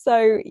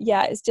 So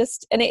yeah, it's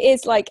just, and it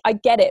is like, I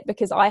get it,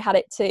 because I had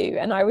it too,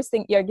 and I always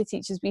think yoga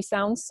teachers, we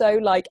sound so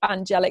like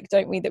angelic,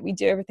 don't we, that we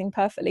do everything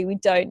perfectly. We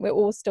don't. We're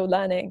all still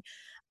learning.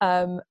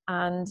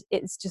 And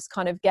it's just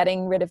kind of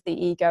getting rid of the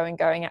ego and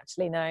going,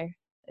 actually, no,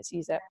 let's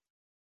use it.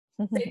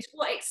 So to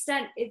what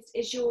extent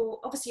is your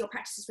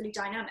practice is really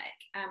dynamic?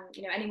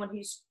 You know, anyone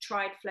who's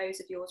tried flows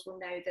of yours will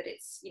know that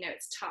it's, you know,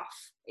 it's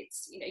tough.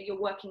 It's, you know, you're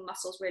working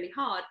muscles really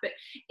hard, but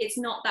it's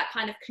not that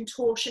kind of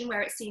contortion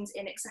where it seems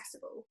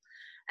inaccessible.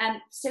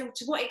 So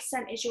to what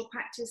extent is your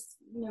practice,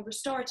 you know,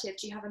 restorative?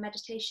 Do you have a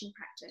meditation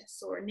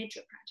practice or a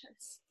nidra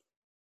practice?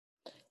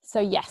 So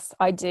yes,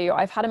 I do.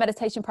 I've had a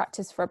meditation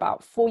practice for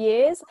about 4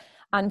 years,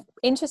 and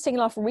interesting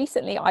enough,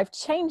 recently I've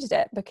changed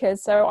it,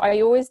 because so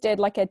I always did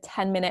like a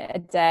 10-minute a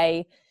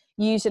day,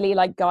 usually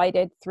like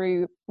guided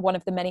through one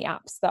of the many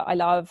apps that I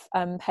love,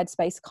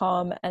 Headspace,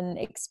 Calm, and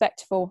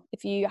Expectful.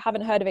 If you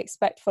haven't heard of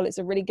Expectful, it's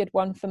a really good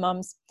one for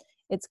mums.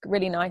 It's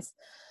really nice.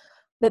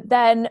 But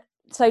then,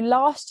 so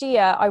last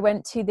year I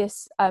went to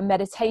this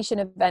meditation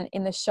event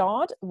in the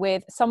Shard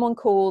with someone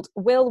called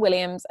Will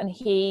Williams, and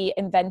he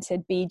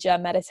invented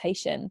Bija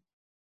meditation.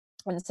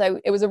 And so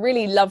it was a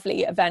really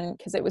lovely event,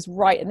 because it was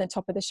right in the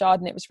top of the Shard,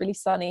 and it was really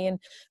sunny, and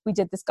we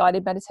did this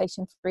guided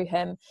meditation through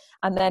him.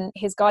 And then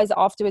his guys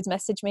afterwards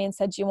messaged me and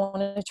said, do you want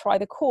to try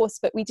the course?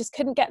 But we just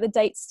couldn't get the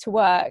dates to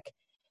work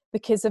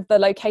because of the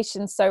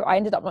location, so I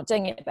ended up not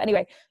doing it. But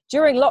anyway,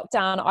 during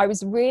lockdown, I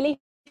was really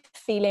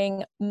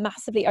feeling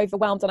massively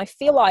overwhelmed, and I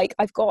feel like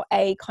I've got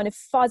a kind of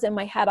fuzz in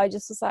my head. I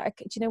just was like,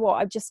 do you know what,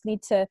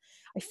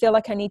 I feel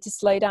like I need to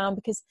slow down,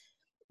 because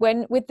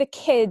when with the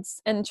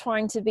kids and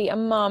trying to be a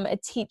mum, a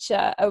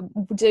teacher,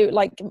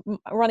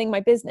 running my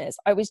business,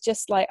 I was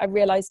just like, I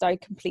realized I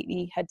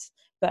completely had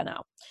burnt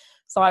out.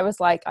 So I was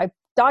like, I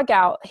dug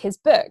out his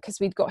book, because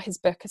we'd got his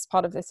book as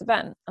part of this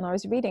event, and I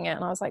was reading it,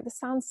 and I was like, this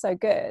sounds so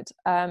good.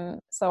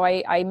 So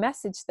I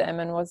messaged them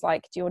and was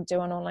like, do you want to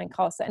do an online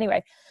course? So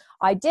anyway,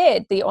 I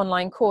did the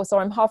online course,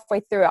 or I'm halfway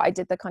through it. I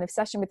did the kind of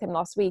session with him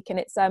last week, and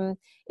it's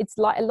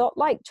like a lot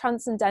like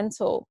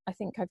transcendental, I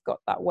think I've got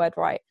that word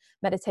right,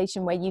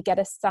 meditation, where you get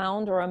a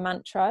sound or a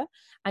mantra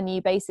and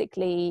you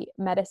basically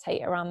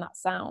meditate around that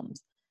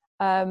sound.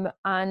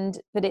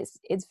 But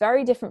it's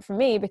very different for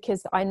me,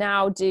 because I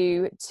now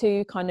do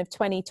 2 kind of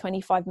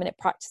 20-25 minute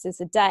practices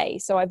a day,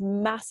 so I've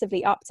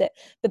massively upped it.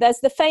 But there's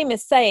the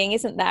famous saying,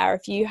 isn't there,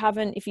 if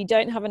you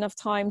don't have enough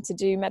time to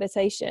do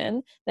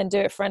meditation, then do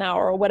it for an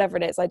hour, or whatever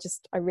it is.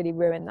 I really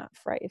ruined that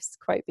phrase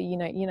quote, but you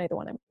know the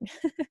one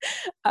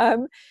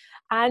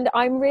and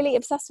I'm really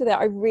obsessed with it.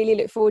 I really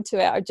look forward to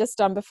it. I've just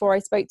done, before I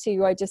spoke to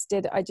you, I just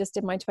did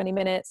my 20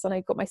 minutes, and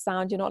I got my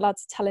sound. You're not allowed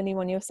to tell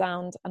anyone your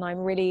sound, and I'm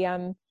really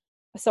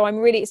so I'm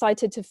really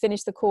excited to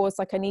finish the course.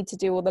 Like, I need to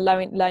do all the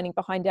learning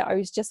behind it. I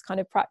was just kind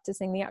of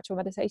practicing the actual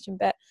meditation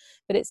bit,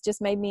 but it's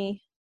just made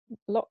me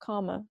a lot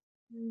calmer.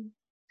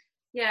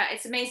 Yeah,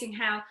 it's amazing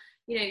how,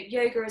 you know,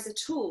 yoga as a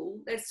tool,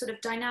 there's sort of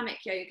dynamic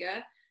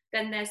yoga,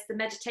 then there's the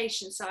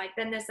meditation side,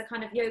 then there's the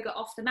kind of yoga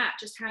off the mat,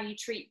 just how you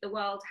treat the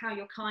world, how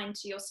you're kind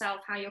to yourself,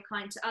 how you're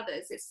kind to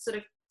others. It's sort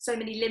of so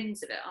many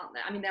limbs of it, aren't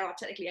there? I mean, there are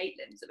technically 8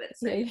 limbs of it.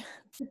 So.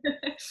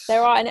 Yeah.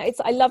 There are, and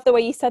I love the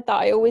way you said that.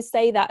 I always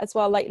say that as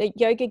well. Like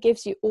yoga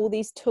gives you all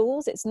these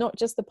tools. It's not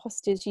just the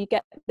postures. You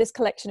get this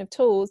collection of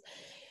tools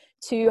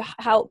to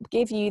help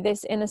give you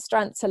this inner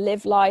strength to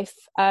live life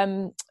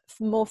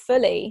more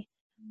fully.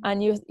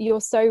 And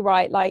you're so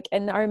right. Like,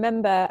 and I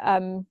remember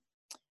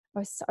I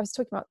was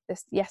talking about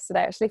this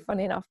yesterday, actually,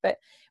 funny enough, but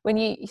when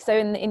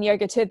in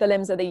yoga, two of the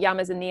limbs are the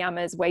yamas and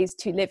niyamas, ways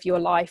to live your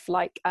life,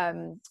 like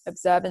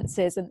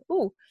observances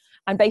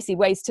and basically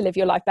ways to live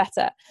your life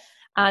better.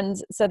 And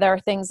so there are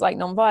things like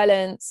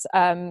non-violence,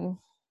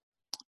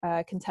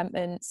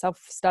 contentment,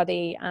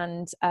 self-study,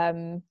 and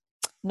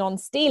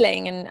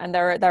non-stealing, and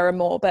there are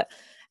more,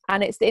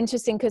 and it's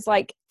interesting because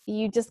like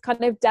you just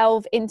kind of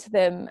delve into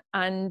them,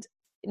 and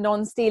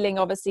non-stealing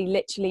obviously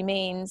literally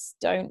means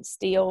don't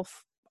steal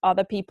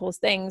other people's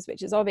things,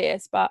 which is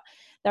obvious, but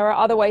there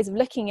are other ways of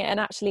looking at it. And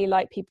actually,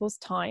 like people's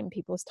time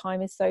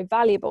is so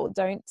valuable.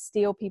 Don't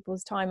steal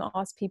people's time.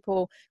 Ask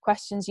people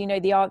questions you know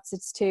the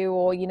answers to,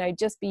 or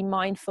just be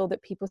mindful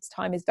that people's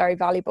time is very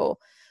valuable.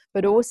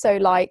 But also,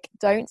 like,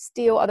 don't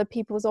steal other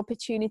people's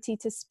opportunity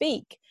to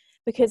speak,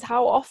 because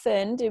how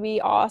often do we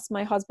ask,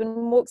 my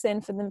husband walks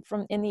in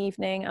from in the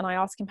evening and I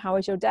ask him, how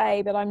was your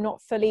day? But I'm not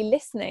fully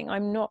listening.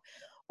 I'm not.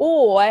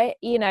 Or,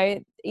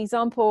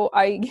 example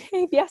I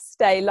gave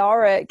yesterday,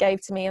 Lara gave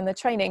to me in the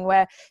training,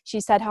 where she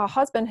said her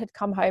husband had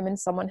come home and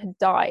someone had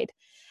died.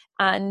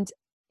 And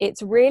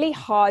it's really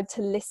hard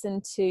to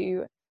listen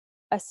to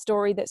a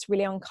story that's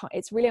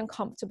it's really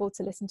uncomfortable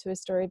to listen to a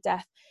story of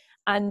death.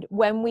 And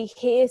when we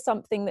hear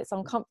something that's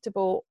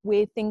uncomfortable,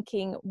 we're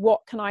thinking,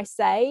 what can I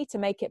say to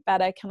make it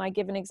better? Can I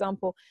give an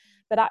example?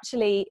 But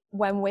actually,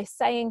 when we're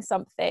saying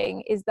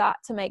something, is that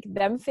to make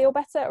them feel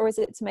better, or is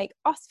it to make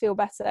us feel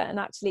better? And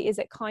actually, is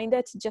it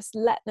kinder to just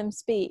let them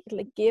speak,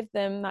 like give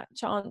them that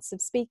chance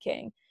of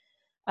speaking?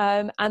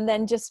 And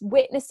then just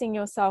witnessing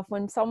yourself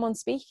when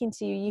someone's speaking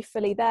to you, you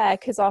fully there,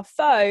 because our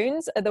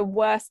phones are the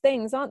worst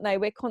things, aren't they?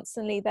 We're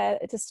constantly there,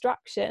 a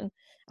distraction.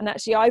 And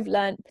actually, I've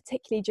learned,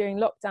 particularly during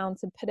lockdown,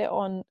 to put it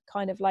on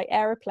kind of like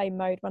airplane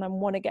mode when I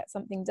want to get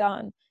something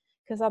done,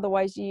 because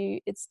otherwise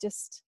it's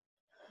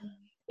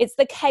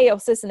the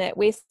chaos, isn't it?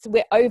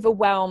 We're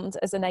overwhelmed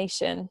as a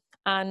nation,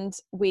 and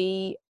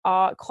we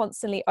are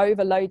constantly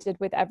overloaded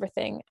with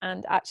everything.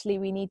 And actually,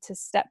 we need to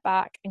step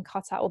back and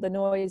cut out all the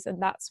noise.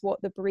 And that's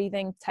what the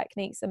breathing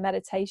techniques and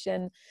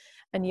meditation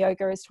and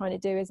yoga is trying to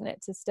do, isn't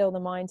it? To still the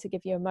mind, to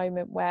give you a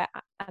moment where,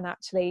 and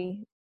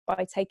actually,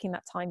 by taking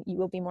that time, you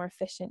will be more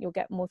efficient, you'll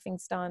get more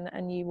things done,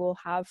 and you will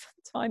have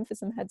time for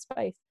some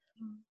headspace.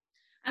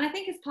 And I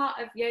think as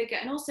part of yoga,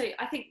 and also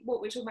I think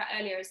what we were talking about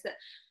earlier is that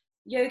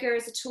yoga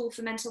is a tool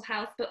for mental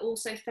health, but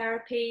also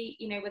therapy,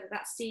 whether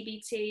that's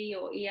CBT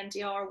or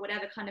EMDR or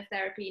whatever kind of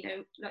therapy,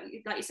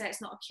 like you say,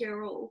 it's not a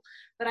cure-all,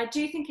 but I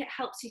do think it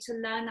helps you to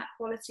learn that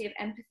quality of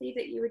empathy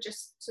that you were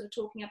just sort of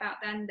talking about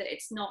then, that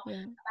it's not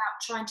about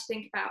trying to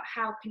think about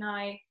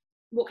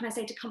what can I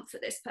say to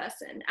comfort this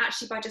person.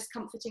 Actually, by just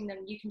comforting them,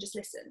 you can just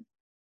listen.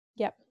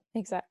 Yep,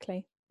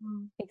 exactly.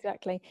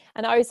 Exactly.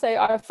 And I was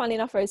funny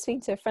enough, I was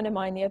speaking to a friend of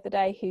mine the other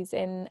day who's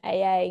in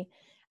AA,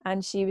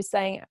 and she was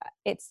saying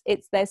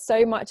there's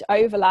so much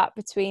overlap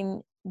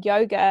between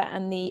yoga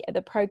and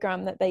the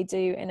program that they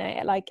do in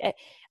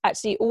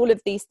actually all of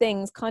these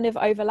things kind of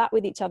overlap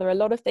with each other. A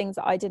lot of things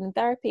that I did in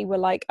therapy were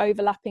like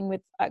overlapping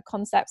with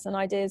concepts and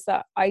ideas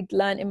that I'd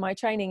learned in my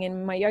training,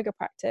 in my yoga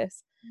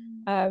practice.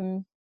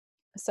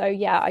 So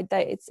yeah,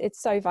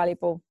 it's so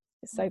valuable.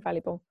 It's so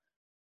valuable.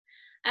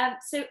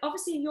 So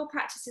obviously your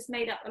practice is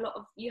made up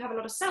you have a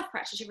lot of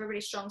self-practice, you have a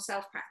really strong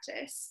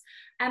self-practice.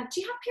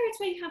 Do you have periods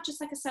where you have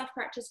just like a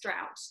self-practice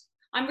drought?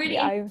 I'm really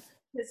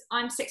because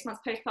I'm 6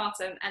 months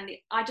postpartum and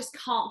I just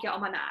can't get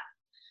on my mat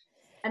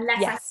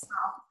unless I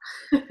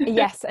start.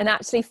 Yes, and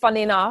actually,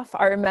 funny enough,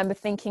 I remember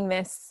thinking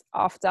this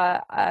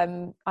after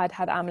I'd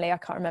had Amelie. I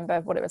can't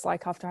remember what it was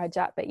like after I had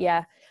Jack, but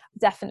yeah,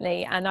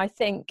 definitely. And I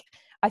think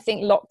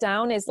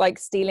lockdown is like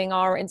stealing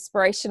our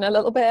inspiration a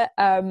little bit.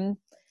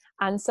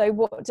 And so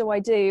what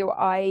do?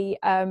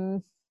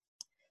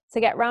 To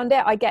get around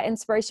it, I get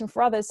inspiration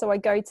for others. So I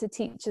go to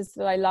teachers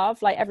that I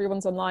love, like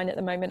everyone's online at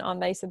the moment,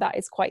 aren't they? So that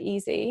is quite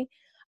easy.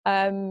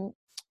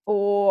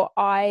 What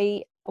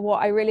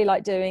I really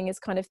like doing is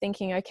kind of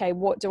thinking, okay,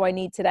 what do I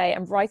need today?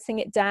 And writing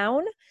it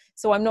down.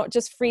 So I'm not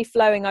just free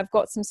flowing. I've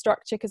got some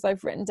structure because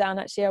I've written down,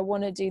 actually, I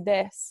want to do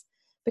this.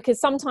 Because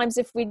sometimes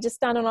if we just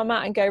stand on our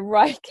mat and go,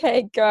 right,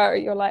 okay, go,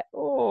 you're like,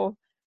 oh,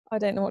 I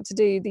don't know what to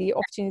do. The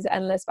opportunities are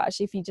endless, but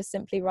actually if you just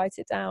simply write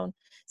it down.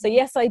 So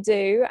yes, I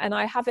do. And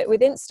I have it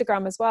with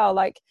Instagram as well.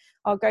 Like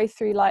I'll go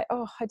through like,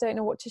 oh, I don't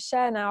know what to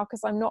share now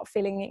because I'm not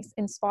feeling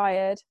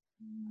inspired.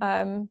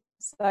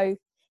 So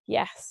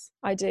yes,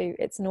 I do.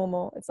 It's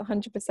normal. It's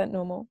 100%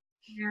 normal.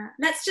 Yeah.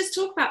 Let's just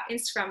talk about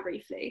Instagram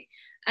briefly.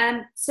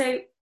 So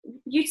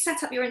you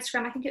set up your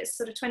Instagram, I think it was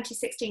sort of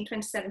 2016,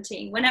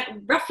 2017,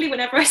 roughly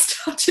whenever I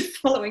started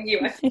following you.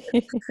 I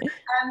think.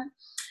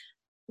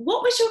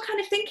 What was your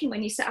kind of thinking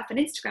when you set up an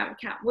Instagram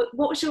account?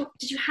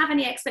 Did you have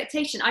any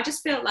expectation? I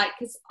just feel like,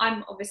 because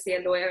I'm obviously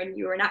a lawyer and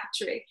you're an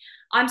actuary,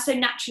 I'm so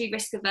naturally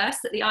risk averse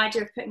that the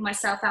idea of putting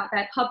myself out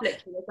there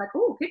publicly is like,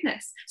 oh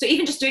goodness. So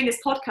even just doing this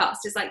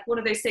podcast is like one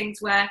of those things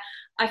where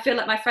I feel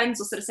like my friends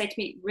will sort of say to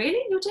me,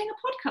 really? You're doing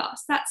a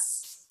podcast?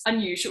 That's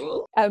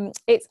unusual.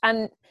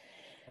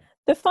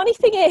 The funny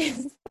thing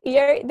is,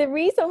 the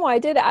reason why I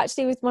did it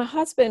actually was my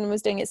husband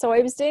was doing it. So I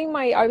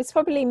was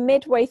probably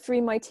midway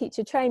through my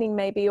teacher training,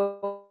 maybe,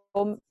 or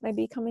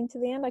maybe coming to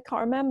the end. I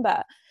can't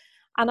remember.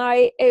 And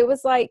it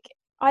was like,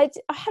 I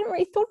hadn't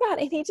really thought about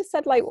it. And he just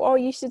said like, oh,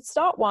 you should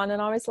start one.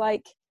 And I was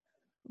like,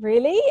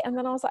 really? And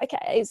then I was like,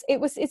 okay,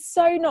 it's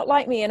so not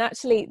like me. And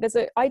actually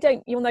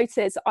you'll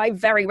notice I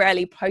very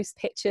rarely post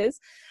pictures,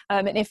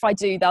 and if I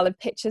do, they'll have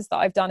pictures that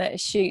I've done at a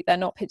shoot. They're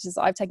not pictures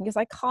that I've taken, because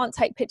I can't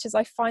take pictures.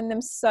 I find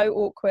them so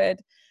awkward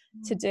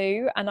to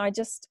do. And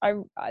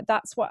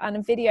that's what,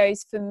 and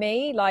videos for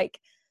me, like,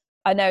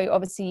 I know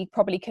obviously you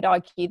probably could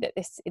argue that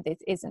this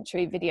isn't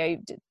true. Video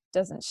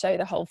doesn't show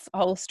the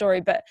whole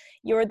story, but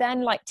you're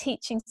then like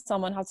teaching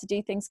someone how to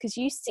do things, because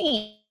you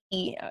see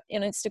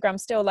in Instagram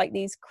still like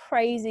these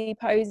crazy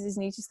poses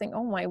and you just think,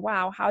 oh my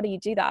wow, how do you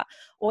do that?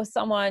 Or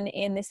someone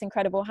in this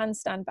incredible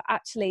handstand, but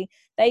actually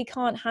they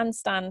can't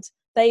handstand.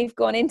 They've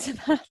gone into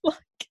that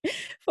like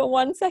for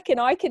 1 second.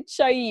 I could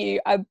show you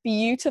a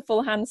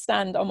beautiful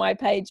handstand on my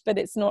page, but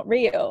it's not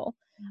real.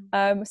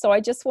 So I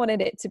just wanted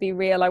it to be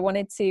real. I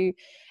wanted to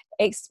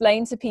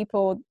explain to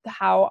people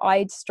how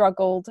I'd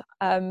struggled,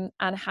 and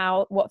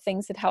what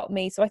things had helped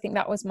me. So I think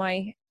that was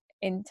my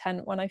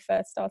intent when I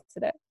first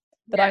started it.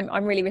 But yeah.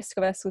 I'm really risk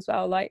averse as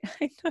well. Like,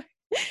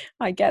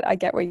 I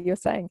get what you're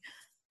saying.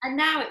 And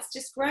now it's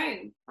just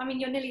grown. I mean,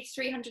 you're nearly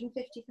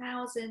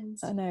 350,000.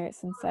 I know,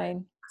 it's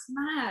insane. That's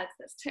mad.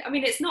 I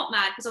mean, it's not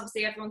mad because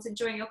obviously everyone's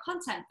enjoying your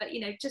content, but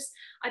just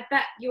I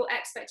bet your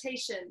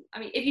expectation. I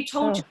mean, if you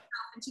told yourself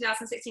in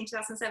 2016,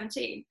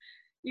 2017,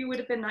 you would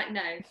have been like,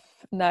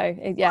 no,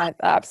 yeah,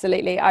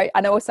 absolutely.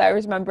 And also I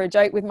remember a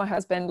joke with my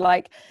husband,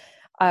 like,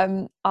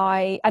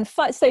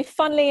 so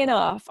funnily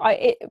enough,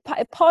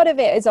 part of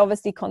it is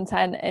obviously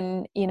content,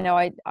 and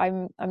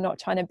I'm not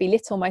trying to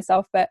belittle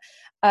myself, but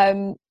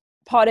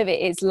part of it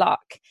is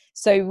luck.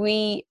 So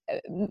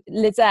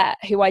Lizette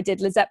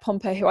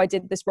Pomper, who I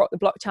did this Rock the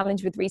Block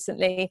challenge with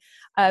recently,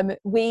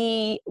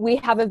 we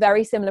have a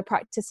very similar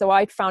practice. So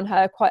I found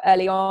her quite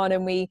early on,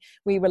 and we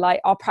were like,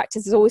 our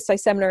practice is always so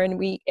similar,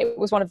 and it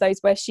was one of those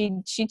where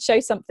she'd show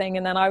something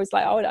and then I was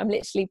like, oh, I'm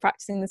literally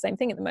practicing the same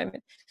thing at the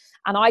moment.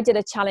 And I did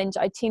a challenge.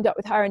 I teamed up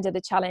with her and did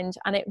a challenge,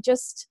 and it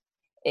just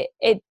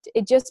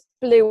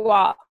blew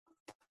up.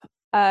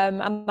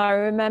 And I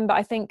remember,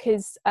 I think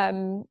because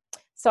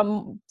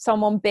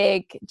someone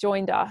big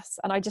joined us,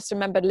 and I just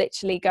remember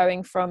literally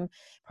going from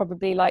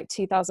probably like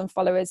 2,000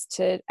 followers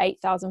to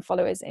 8,000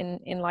 followers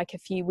in like a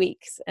few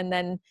weeks. And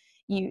then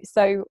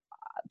so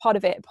part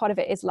of it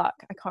is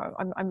luck.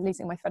 I'm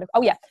losing my thread.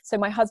 Oh yeah. So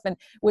my husband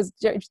was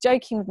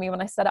joking with me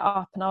when I set it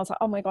up, and I was like,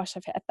 oh my gosh,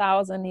 I've hit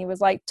 1,000. He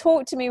was like,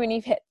 talk to me when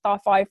you've hit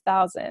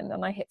 5,000.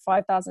 And I hit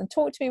 5,000.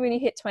 Talk to me when you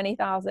hit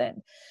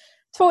 20,000.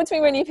 Talk to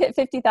me when you've hit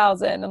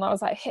 50,000. And I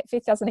was like, hit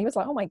 50,000. He was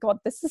like, oh my God,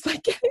 this is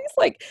like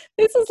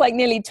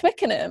nearly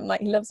Twickenham.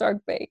 Like, he loves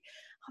rugby.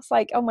 I was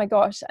like, oh my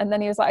gosh. And then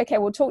he was like, okay,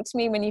 well, talk to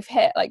me when you've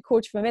hit like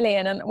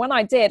 250,000. And when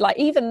I did, like,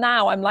 even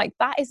now I'm like,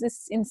 that is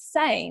this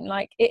insane.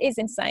 Like, it is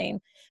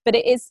insane, but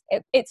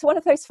it's one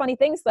of those funny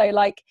things though.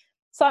 Like,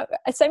 so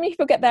many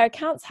people get their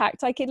accounts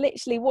hacked. I could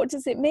literally, what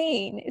does it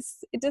mean?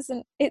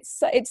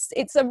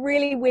 It's a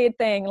really weird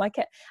thing. Like,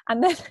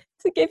 and then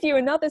to give you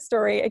another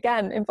story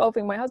again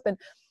involving my husband,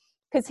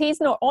 because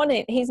he's not on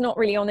it. He's not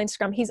really on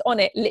Instagram. He's on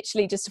it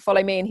literally just to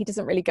follow me, and he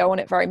doesn't really go on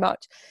it very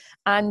much.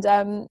 And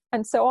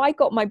so I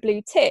got my blue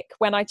tick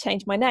when I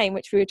changed my name,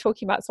 which we were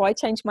talking about. So I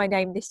changed my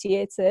name this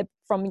year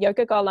from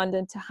Yoga Girl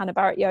London to Hannah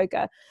Barrett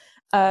Yoga.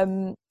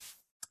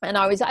 And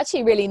I was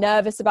actually really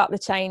nervous about the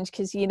change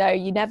because, you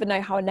never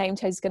know how a name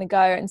change is going to go.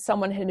 And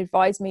someone had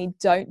advised me,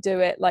 don't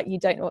do it. Like, you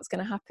don't know what's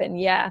going to happen.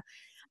 Yeah.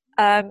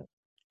 And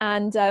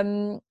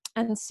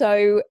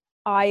so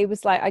I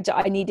was like,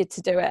 I needed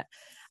to do it.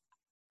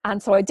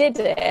 And so I did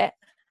it,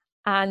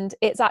 and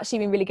it's actually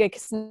been really good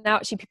because now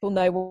actually people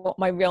know what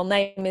my real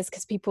name is,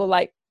 because people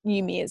like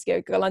knew me as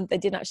Yoga Girl and they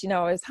didn't actually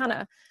know I was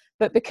Hannah.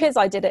 But because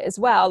I did it as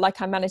well,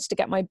 like, I managed to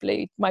get my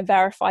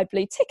verified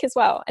blue tick as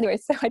well. Anyway,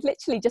 so I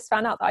literally just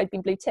found out that I'd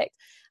been blue ticked.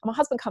 And my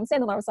husband comes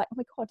in and I was like, oh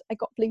my God, I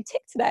got blue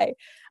tick today.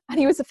 And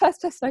he was the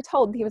first person I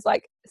told. And he was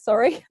like,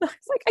 sorry. And I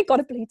was like, I got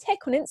a blue tick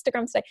on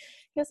Instagram today.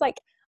 He was like,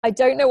 I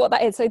don't know what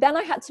that is. So then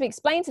I had to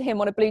explain to him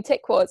what a blue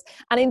tick was.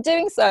 And in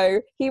doing so,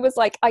 he was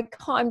like, I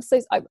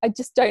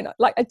just don't,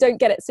 like, I don't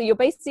get it. So you're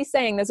basically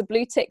saying there's a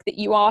blue tick that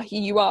you are who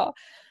you are.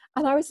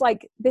 And I was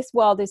like, this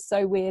world is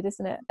so weird,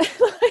 isn't it?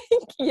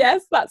 Like,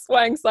 yes, that's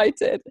why I'm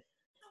excited.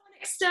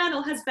 Someone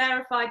external has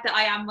verified that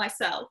I am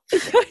myself.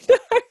 I know.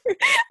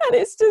 And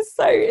it's just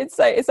so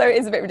it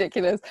is a bit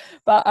ridiculous.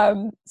 But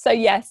so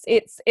yes,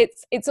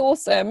 it's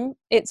awesome.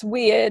 It's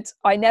weird.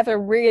 I never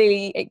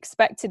really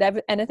expected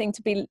anything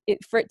to be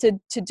for it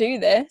to do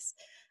this.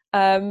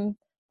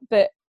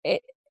 But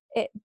it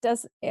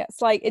does.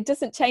 It's like, it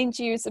doesn't change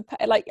you.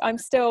 Like, I'm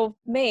still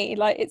me.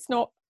 Like, it's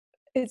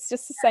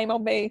just the same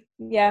old me.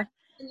 Yeah.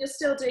 And you're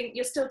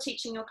still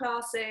teaching your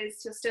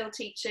classes, you're still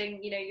teaching,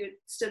 you're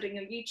still doing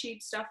your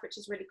YouTube stuff, which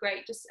is really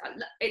great. Just,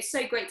 it's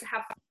so great to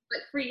have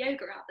like free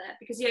yoga out there,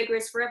 because yoga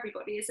is for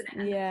everybody, isn't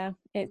it? Yeah,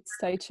 it's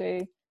so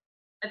true.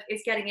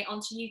 is getting it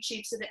onto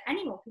YouTube so that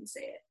anyone can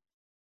see it.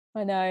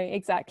 I know,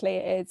 exactly.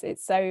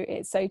 It's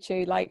so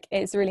true. Like,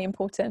 it's really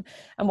important.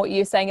 And what you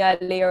were saying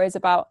earlier is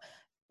about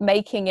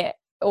making it,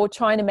 or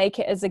trying to make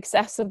it, as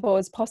accessible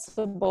as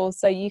possible,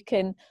 so you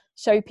can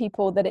show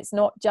people that it's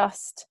not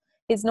just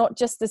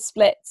the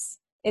splits.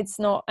 It's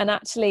not. And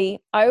actually,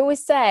 I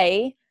always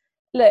say,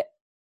 look,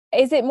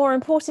 is it more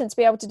important to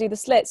be able to do the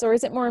slits, or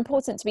is it more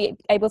important to be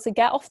able to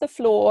get off the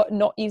floor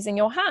not using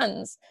your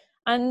hands?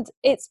 And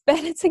it's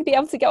better to be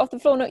able to get off the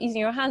floor not using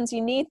your hands.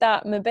 You need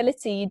that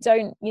mobility. You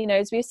don't,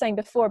 as we were saying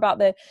before about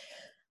the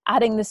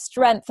adding the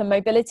strength and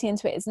mobility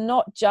into it, is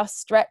not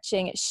just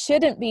stretching. It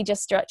shouldn't be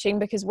just stretching,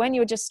 because when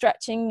you're just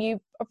stretching, you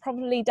are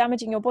probably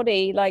damaging your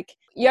body. Like,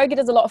 yoga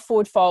does a lot of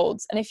forward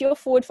folds, and if you're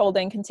forward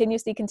folding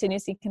continuously,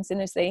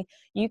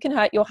 you can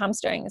hurt your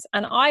hamstrings.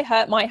 And I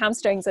hurt my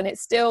hamstrings, and it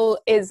still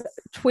is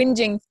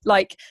twinging,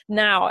 like,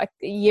 now a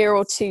year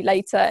or two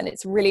later, and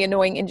it's a really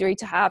annoying injury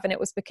to have. And it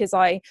was because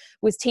I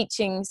was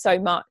teaching so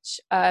much,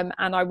 and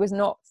I was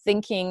not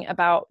thinking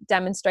about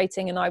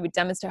demonstrating, and I would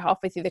demonstrate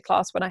halfway through the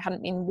class when I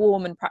hadn't been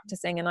warm and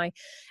practicing, and I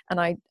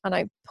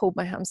pulled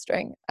my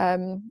hamstring,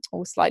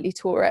 or slightly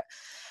tore it.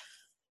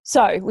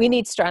 So we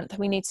need strength,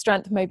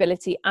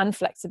 mobility, and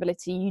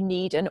flexibility. You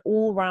need an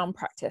all-round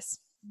practice.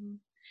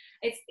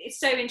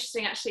 It's so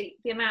interesting, actually,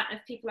 the amount of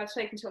people I've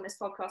spoken to on this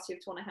podcast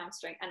who've torn a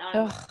hamstring,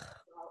 and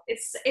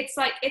it's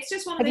like, it's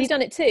just one of those. Have you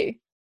done it too?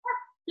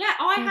 Yeah,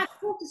 I had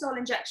cortisol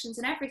injections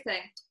and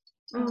everything.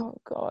 Oh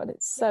God,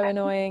 it's so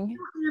annoying.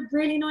 The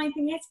really annoying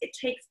thing is, it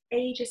takes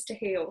ages to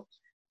heal.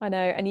 I know,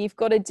 and you've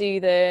got to do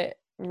the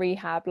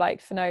rehab.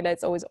 Like, Finola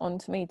is always on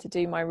to me to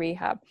do my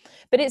rehab,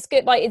 but it's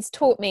good. Like, it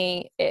taught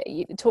me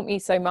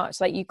so much.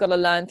 Like, you've got to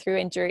learn through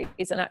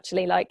injuries, and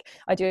actually, like,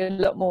 I do a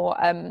lot more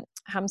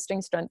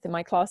hamstring strength in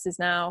my classes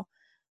now,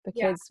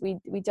 because we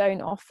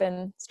don't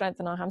often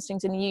strengthen our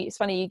hamstrings. And it's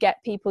funny, you get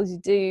people who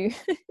do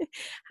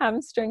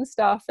hamstring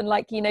stuff, and,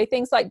 like,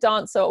 things like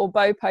dancer or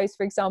bow pose,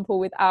 for example,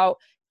 without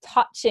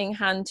touching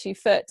hand to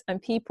foot,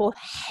 and people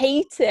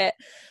hate it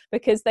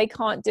because they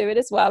can't do it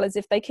as well as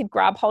if they could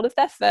grab hold of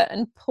their foot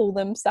and pull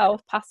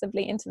themselves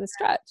passively into the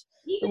stretch.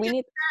 Even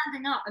just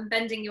standing up and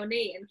bending your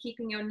knee and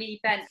keeping your knee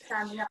bent,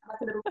 standing up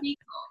like a little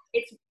peacock,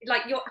 it's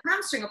like your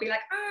hamstring will be like,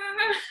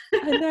 ah.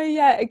 I know,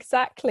 yeah,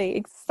 exactly.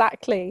 It's tough,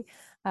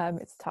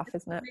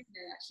 isn't it?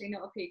 Actually,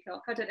 not a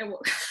peacock. I don't know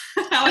what.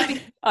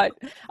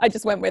 I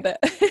just went with it.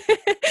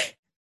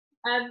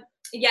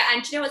 Yeah,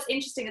 and do you know what's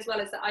interesting as well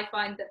is that I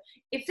find that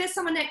if there's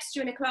someone next to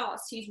you in a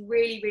class who's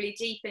really, really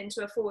deep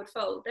into a forward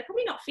fold, they're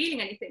probably not feeling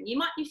anything. You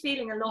might be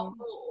feeling a lot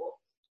more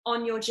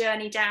on your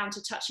journey down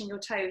to touching your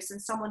toes than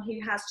someone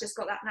who has just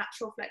got that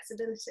natural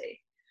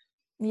flexibility.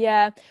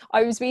 Yeah,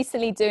 I was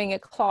recently doing a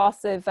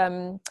class of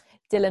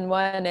Dylan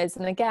Werner's,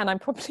 and again, I'm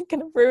probably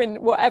going to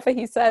ruin whatever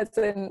he says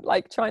and,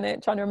 like, trying to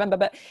remember,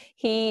 but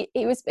he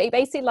was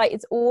basically like,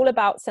 it's all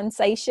about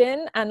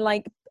sensation. And,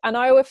 like, and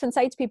I often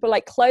say to people,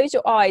 like, close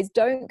your eyes,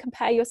 don't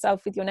compare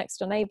yourself with your next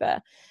door neighbor,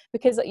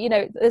 because,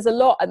 there's a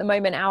lot at the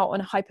moment out on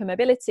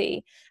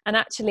hypermobility. And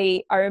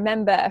actually, I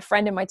remember a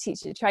friend in my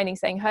teacher training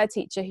saying her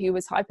teacher, who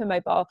was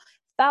hypermobile,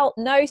 felt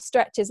no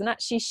stretches, and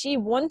actually she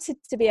wanted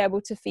to be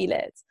able to feel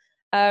it.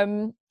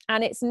 And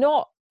it's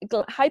not,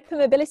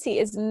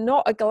 hypermobility is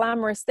not a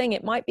glamorous thing.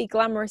 It might be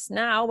glamorous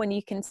now when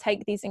you can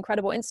take these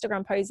incredible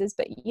Instagram poses,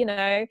 but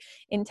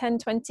in 10,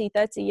 20,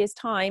 30 years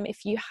time,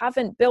 if you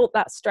haven't built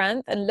that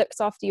strength and looks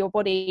after your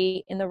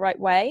body in the right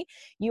way,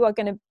 you are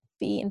going to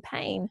be in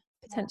pain,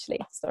 potentially.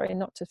 Sorry,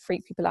 not to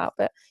freak people out,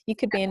 but you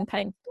could be in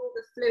pain. All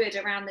the fluid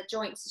around the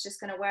joints is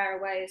just going to wear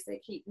away as they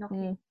keep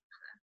knocking.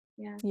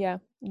 Yeah,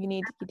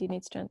 you do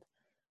need strength.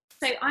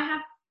 So I'm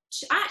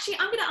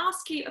going to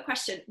ask you a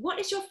question. What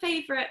is your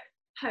favorite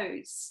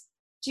pose?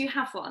 Do you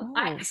have one?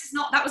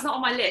 That was not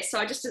on my list, so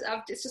it's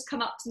just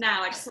come up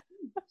now. It's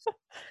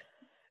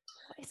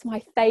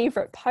my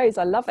favorite pose.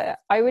 I love it.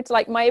 I would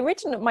like my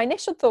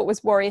initial thought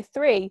was Warrior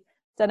 3.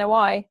 Don't know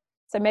why.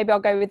 So maybe I'll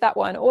go with that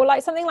one, or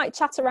like something like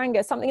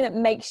Chaturanga, something that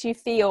makes you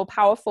feel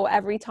powerful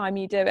every time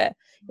you do it.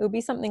 It would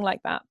be something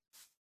like that.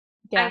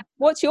 Yeah.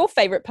 What's your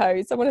favorite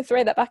pose? I want to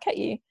throw that back at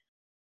you.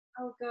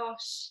 Oh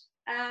gosh.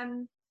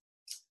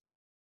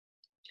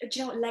 Do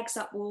you know what? Legs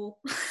up wall.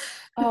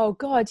 Oh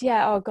God,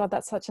 yeah. Oh God,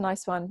 that's such a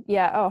nice one.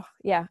 Yeah. Oh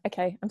yeah.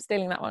 Okay, I'm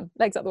stealing that one.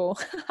 Legs up the wall.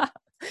 Do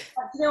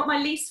you know what my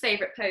least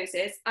favourite pose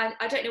is? I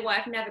don't know why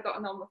I've never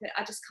gotten on with it.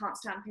 I just can't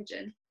stand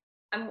pigeon.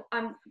 I'm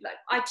like,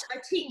 I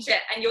teach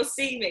it, and you'll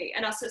see me,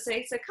 and I'll sort of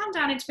say, so come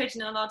down into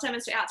pigeon, and I'll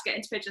demonstrate how to get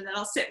into pigeon, then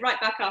I'll sit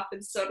right back up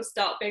and sort of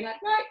start being like,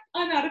 right,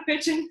 I'm out of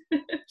pigeon.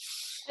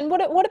 And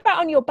what about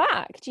on your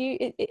back? Do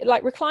you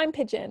like recline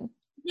pigeon?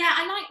 Yeah,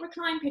 I like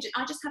recline pigeon.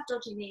 I just have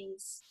dodgy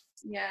knees.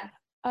 Yeah.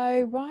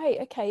 Oh right.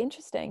 Okay.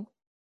 Interesting.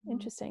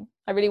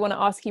 I really want to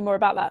ask you more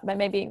about that, but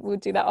maybe we'll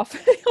do that off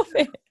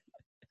it.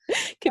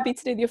 Could be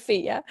to do with your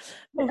feet. Yeah.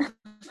 Do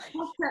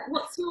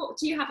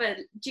you have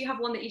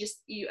one that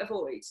you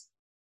avoid?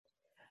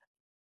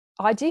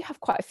 I do have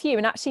quite a few,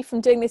 and actually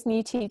from doing this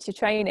new teacher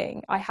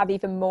training I have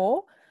even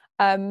more,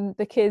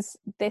 because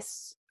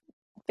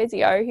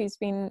physio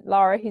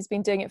Lara, who's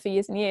been doing it for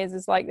years and years,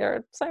 is like, there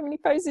are so many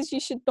poses you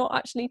should not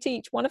actually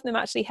teach. One of them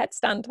actually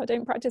headstand. I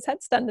don't practice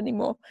headstand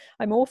anymore.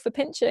 I'm all for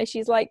pincher.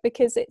 She's like,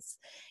 because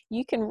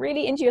you can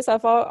really injure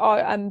yourself.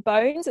 Our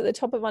bones at the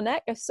top of our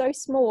neck are so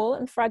small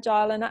and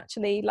fragile, and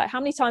actually, like, how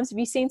many times have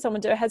you seen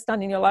someone do a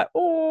headstand and you're like,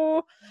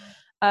 oh.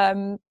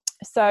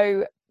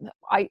 So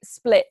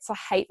splits, I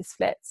hate the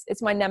splits.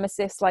 It's my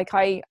nemesis. Like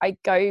I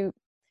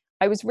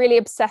was really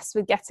obsessed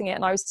with getting it,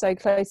 and I was so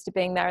close to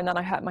being there, and then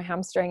I hurt my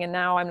hamstring, and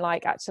now I'm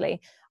like, actually,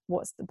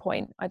 what's the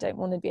point? I don't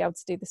want to be able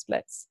to do the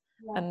splits.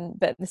 Yeah.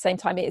 But at the same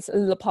time, it's a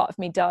little part of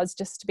me does,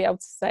 just to be able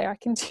to say I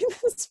can do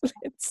the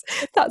splits.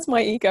 That's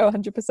my ego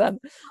 100%. What's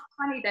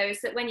funny though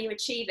is that when you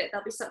achieve it,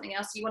 there'll be something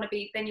else you want to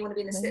be. Then you want to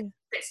be in the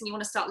splits, and you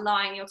want to start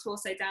lying your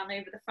torso down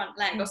over the front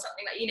leg or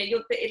something, like,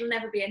 it'll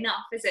never be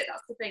enough, is it?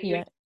 That's the thing.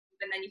 Yeah.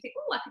 And then you think,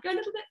 oh, I could go a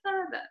little bit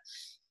further.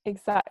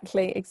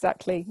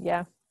 Exactly.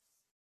 Yeah.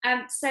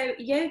 So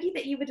yogi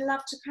that you would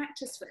love to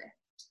practice with?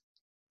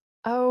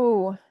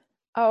 Can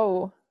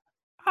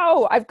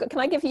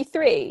I give you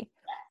 3?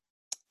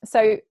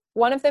 So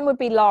one of them would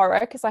be Lara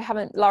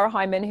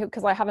Hyman,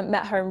 because I haven't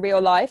met her in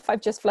real life.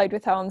 I've just flowed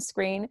with her on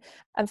screen.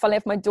 And funnily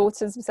enough, my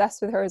daughter's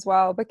obsessed with her as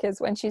well,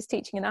 because when she's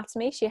teaching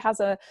anatomy, she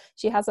has a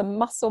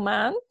muscle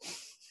man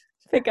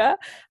figure,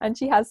 and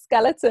she has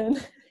skeleton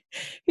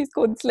who's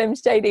called Slim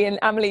Shady, and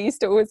Emily used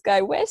to always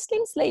go, where's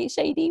Slim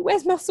Shady,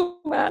 where's Muscle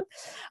Man?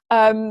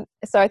 So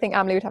I think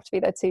Emily would have to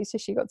be there too, so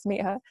she got to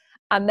meet her.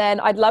 And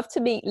then I'd love to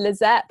meet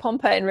Lizette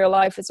Pomper in real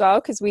life as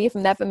well, because we have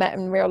never met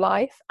in real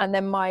life. And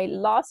then my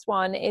last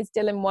one is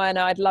Dylan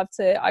Werner.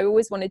 I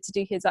always wanted to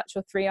do his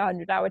actual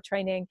 300-hour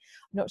training.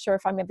 I'm not sure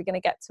if I'm ever going to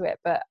get to it,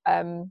 but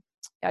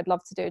I'd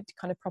love to do a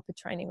kind of proper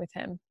training with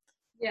him.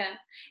 Yeah,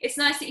 it's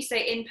nice that you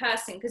say in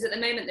person, because at the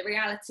moment the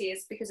reality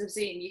is, because of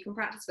Zoom, you can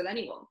practice with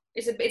anyone.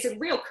 It's a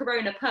real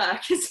corona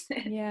perk, isn't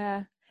it?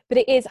 Yeah, but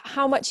it is,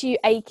 how much are you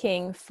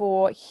aching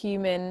for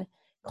human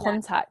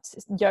contact,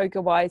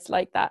 yoga wise,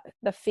 like that,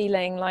 the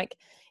feeling, like,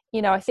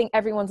 I think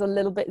everyone's a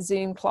little bit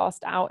Zoom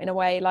classed out in a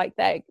way. Like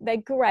they're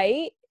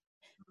great,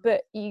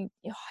 but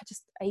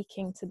just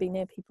aching to be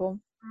near people.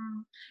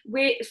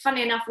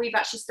 Funny enough, we've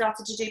actually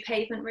started to do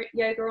pavement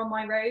yoga on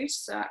my road.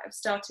 So I've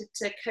started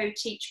to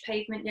co-teach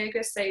pavement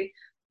yoga. So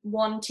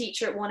one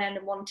teacher at one end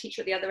and one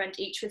teacher at the other end,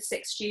 each with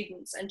 6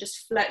 students, and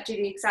just do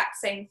the exact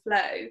same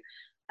flow.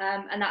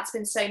 And that's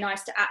been so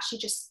nice to actually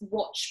just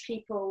watch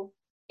people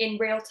in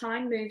real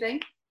time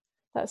moving.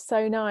 That's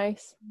so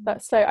nice.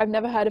 I've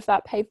never heard of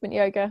that, pavement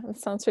yoga. That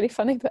sounds really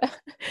funny, but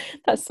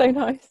that's so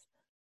nice.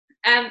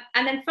 And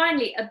then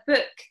finally, a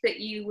book that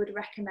you would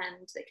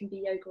recommend that can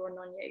be yoga or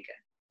non-yoga.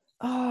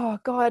 Oh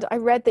God, I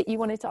read that you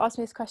wanted to ask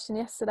me this question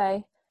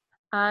yesterday,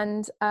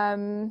 and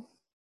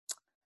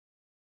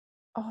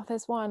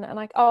there's one,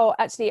 and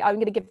actually I'm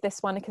going to give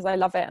this one because I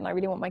love it and I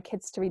really want my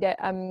kids to read it.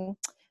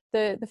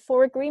 The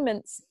 4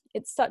 Agreements.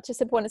 It's such a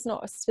simple one. It's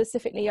not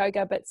specifically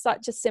yoga, but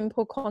such a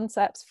simple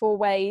concept, 4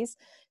 ways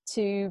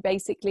to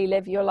basically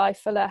live your life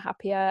fuller,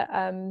 happier.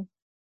 Have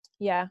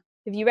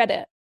you read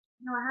it?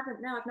 No, I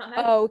haven't. No, I've not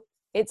heard.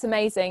 It's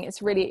amazing.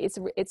 It's really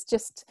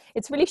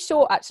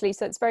short actually,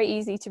 so it's very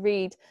easy to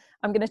read.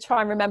 I'm going to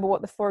try and remember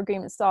what the 4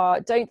 agreements are.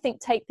 Don't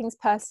take things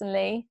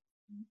personally.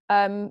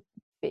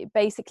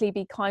 Basically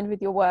be kind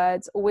with your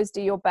words, always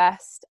do your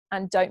best,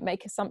 and don't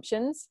make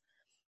assumptions.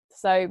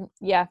 So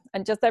yeah,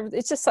 and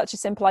it's just such a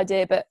simple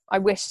idea, but I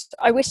wish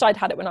I'd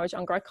had it when I was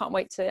younger. I can't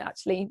wait to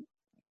actually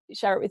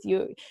share it with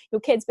your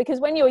kids, because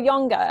when you're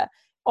younger,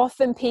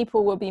 often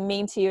people will be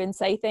mean to you and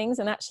say things,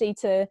 and actually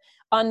to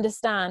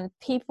understand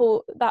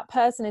that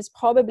person is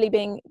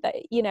probably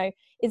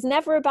it's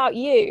never about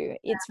you.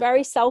 It's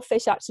very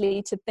selfish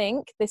actually to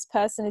think this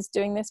person is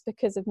doing this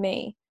because of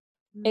me.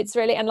 It's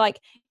really, and like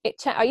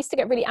I used to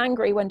get really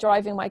angry when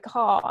driving my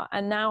car,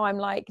 and now I'm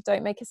like,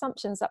 don't make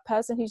assumptions. That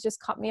person who's just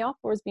cut me off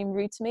or has been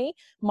rude to me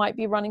might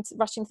be rushing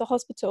to the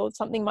hospital.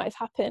 Something might have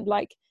happened.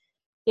 Like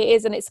it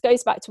is, and it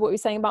goes back to what we were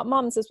saying about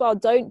mums as well.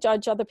 Don't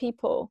judge other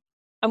people.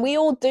 And we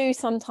all do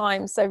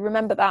sometimes, so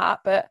remember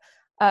that. But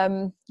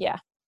the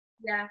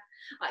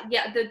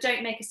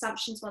don't make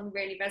assumptions one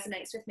really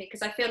resonates with me,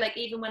 because I feel like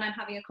even when I'm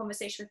having a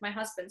conversation with my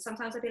husband,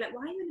 sometimes I'll be like,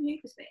 why are you in a mood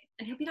with me?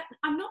 And he'll be like,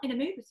 I'm not in a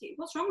mood with you,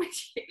 what's wrong with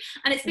you?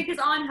 And it's because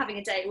I'm having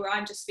a day where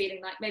I'm just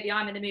feeling like maybe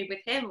I'm in a mood with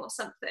him or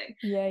something.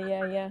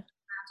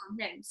 On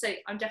him. So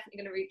I'm definitely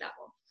going to read that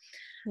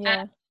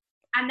one.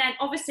 And then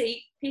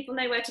obviously people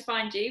know where to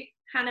find you.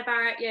 Hannah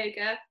Barrett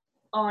Yoga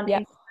on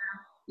Instagram.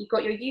 You've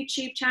got your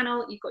YouTube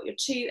channel, you've got your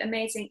 2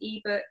 amazing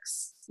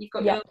ebooks, you've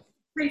got your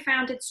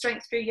pre-founded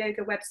Strength Through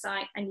Yoga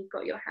website, and you've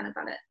got your Hannah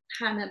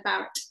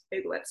Barrett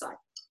Yoga website.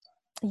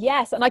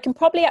 Yes, and I can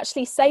probably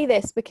actually say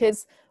this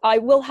because I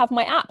will have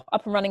my app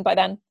up and running by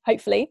then,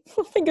 hopefully.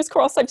 Fingers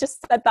crossed, I've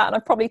just said that and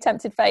I've probably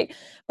tempted fate.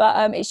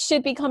 But it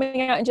should be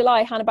coming out in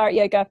July, Hannah Barrett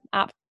Yoga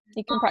app.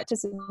 You can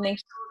practice with me. Make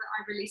sure that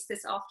I release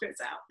this after it's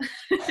out.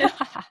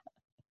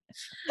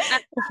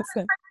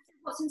 Awesome.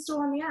 What's in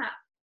store on the app?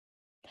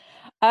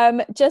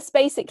 Just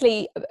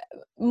basically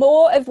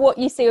more of what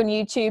you see on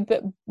YouTube,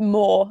 but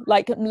more,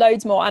 like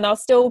loads more. And I'll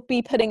still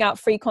be putting out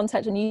free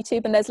content on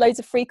YouTube, and there's loads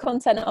of free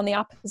content on the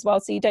app as well,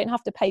 so you don't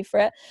have to pay for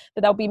it.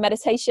 But there'll be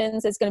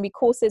meditations, there's going to be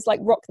courses, like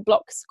Rock the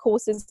Blocks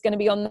courses going to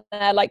be on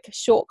there, like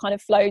short kind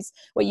of flows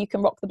where you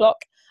can rock the block.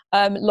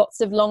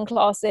 Lots of long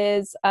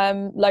classes,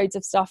 loads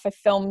of stuff.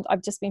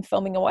 I've just been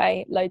filming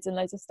away loads and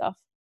loads of stuff.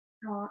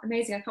 Oh,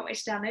 amazing. I can't wait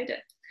to download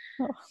it.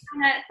 Oh.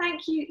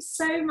 Thank you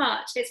so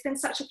much. It's been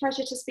such a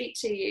pleasure to speak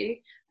to you.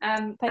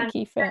 Thank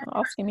you for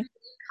asking me.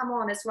 Come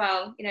on as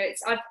well. You know,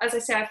 as I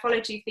say, I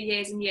followed you for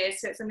years and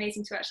years, so it's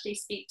amazing to actually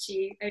speak to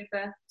you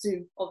over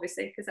Zoom,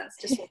 obviously, because that's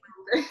just what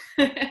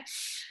we'll do.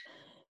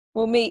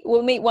 We'll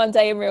meet one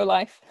day in real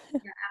life.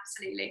 Yeah,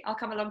 absolutely. I'll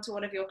come along to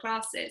one of your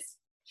classes.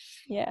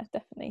 Yeah,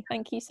 definitely.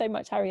 Thank you so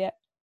much, Harriet.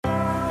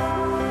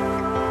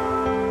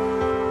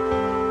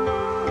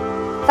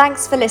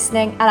 Thanks for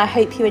listening, and I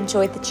hope you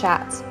enjoyed the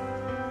chat.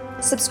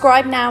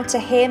 Subscribe now to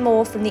hear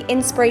more from the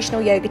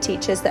inspirational yoga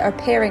teachers that are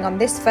appearing on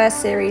this first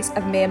series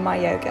of Me and My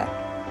Yoga.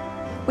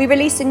 We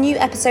release a new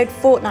episode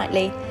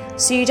fortnightly,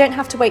 so you don't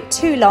have to wait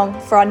too long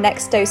for our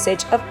next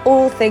dosage of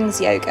all things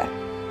yoga.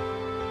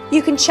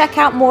 You can check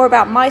out more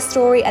about my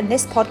story and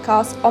this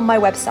podcast on my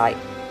website,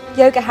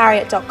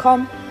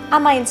 yogaharriet.com,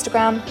 and my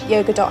Instagram,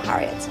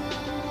 yoga.harriet.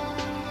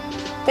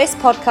 This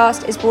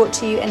podcast is brought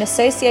to you in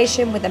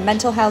association with the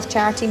mental health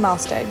charity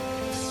Milestone.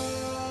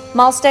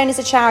 Milestone is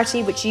a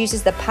charity which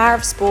uses the power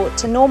of sport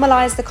to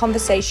normalise the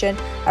conversation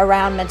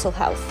around mental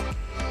health,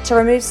 to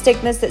remove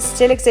stigmas that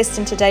still exist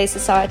in today's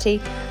society,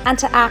 and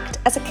to act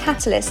as a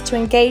catalyst to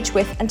engage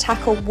with and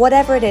tackle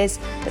whatever it is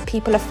that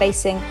people are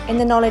facing in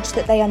the knowledge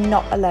that they are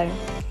not alone.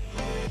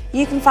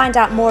 You can find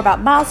out more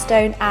about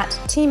Milestone at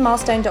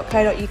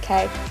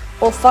teammilestone.co.uk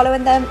or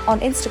following them on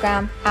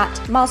Instagram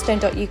at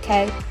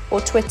milestone.uk or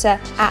Twitter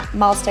at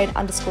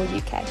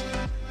milestone_UK.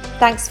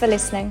 Thanks for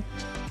listening.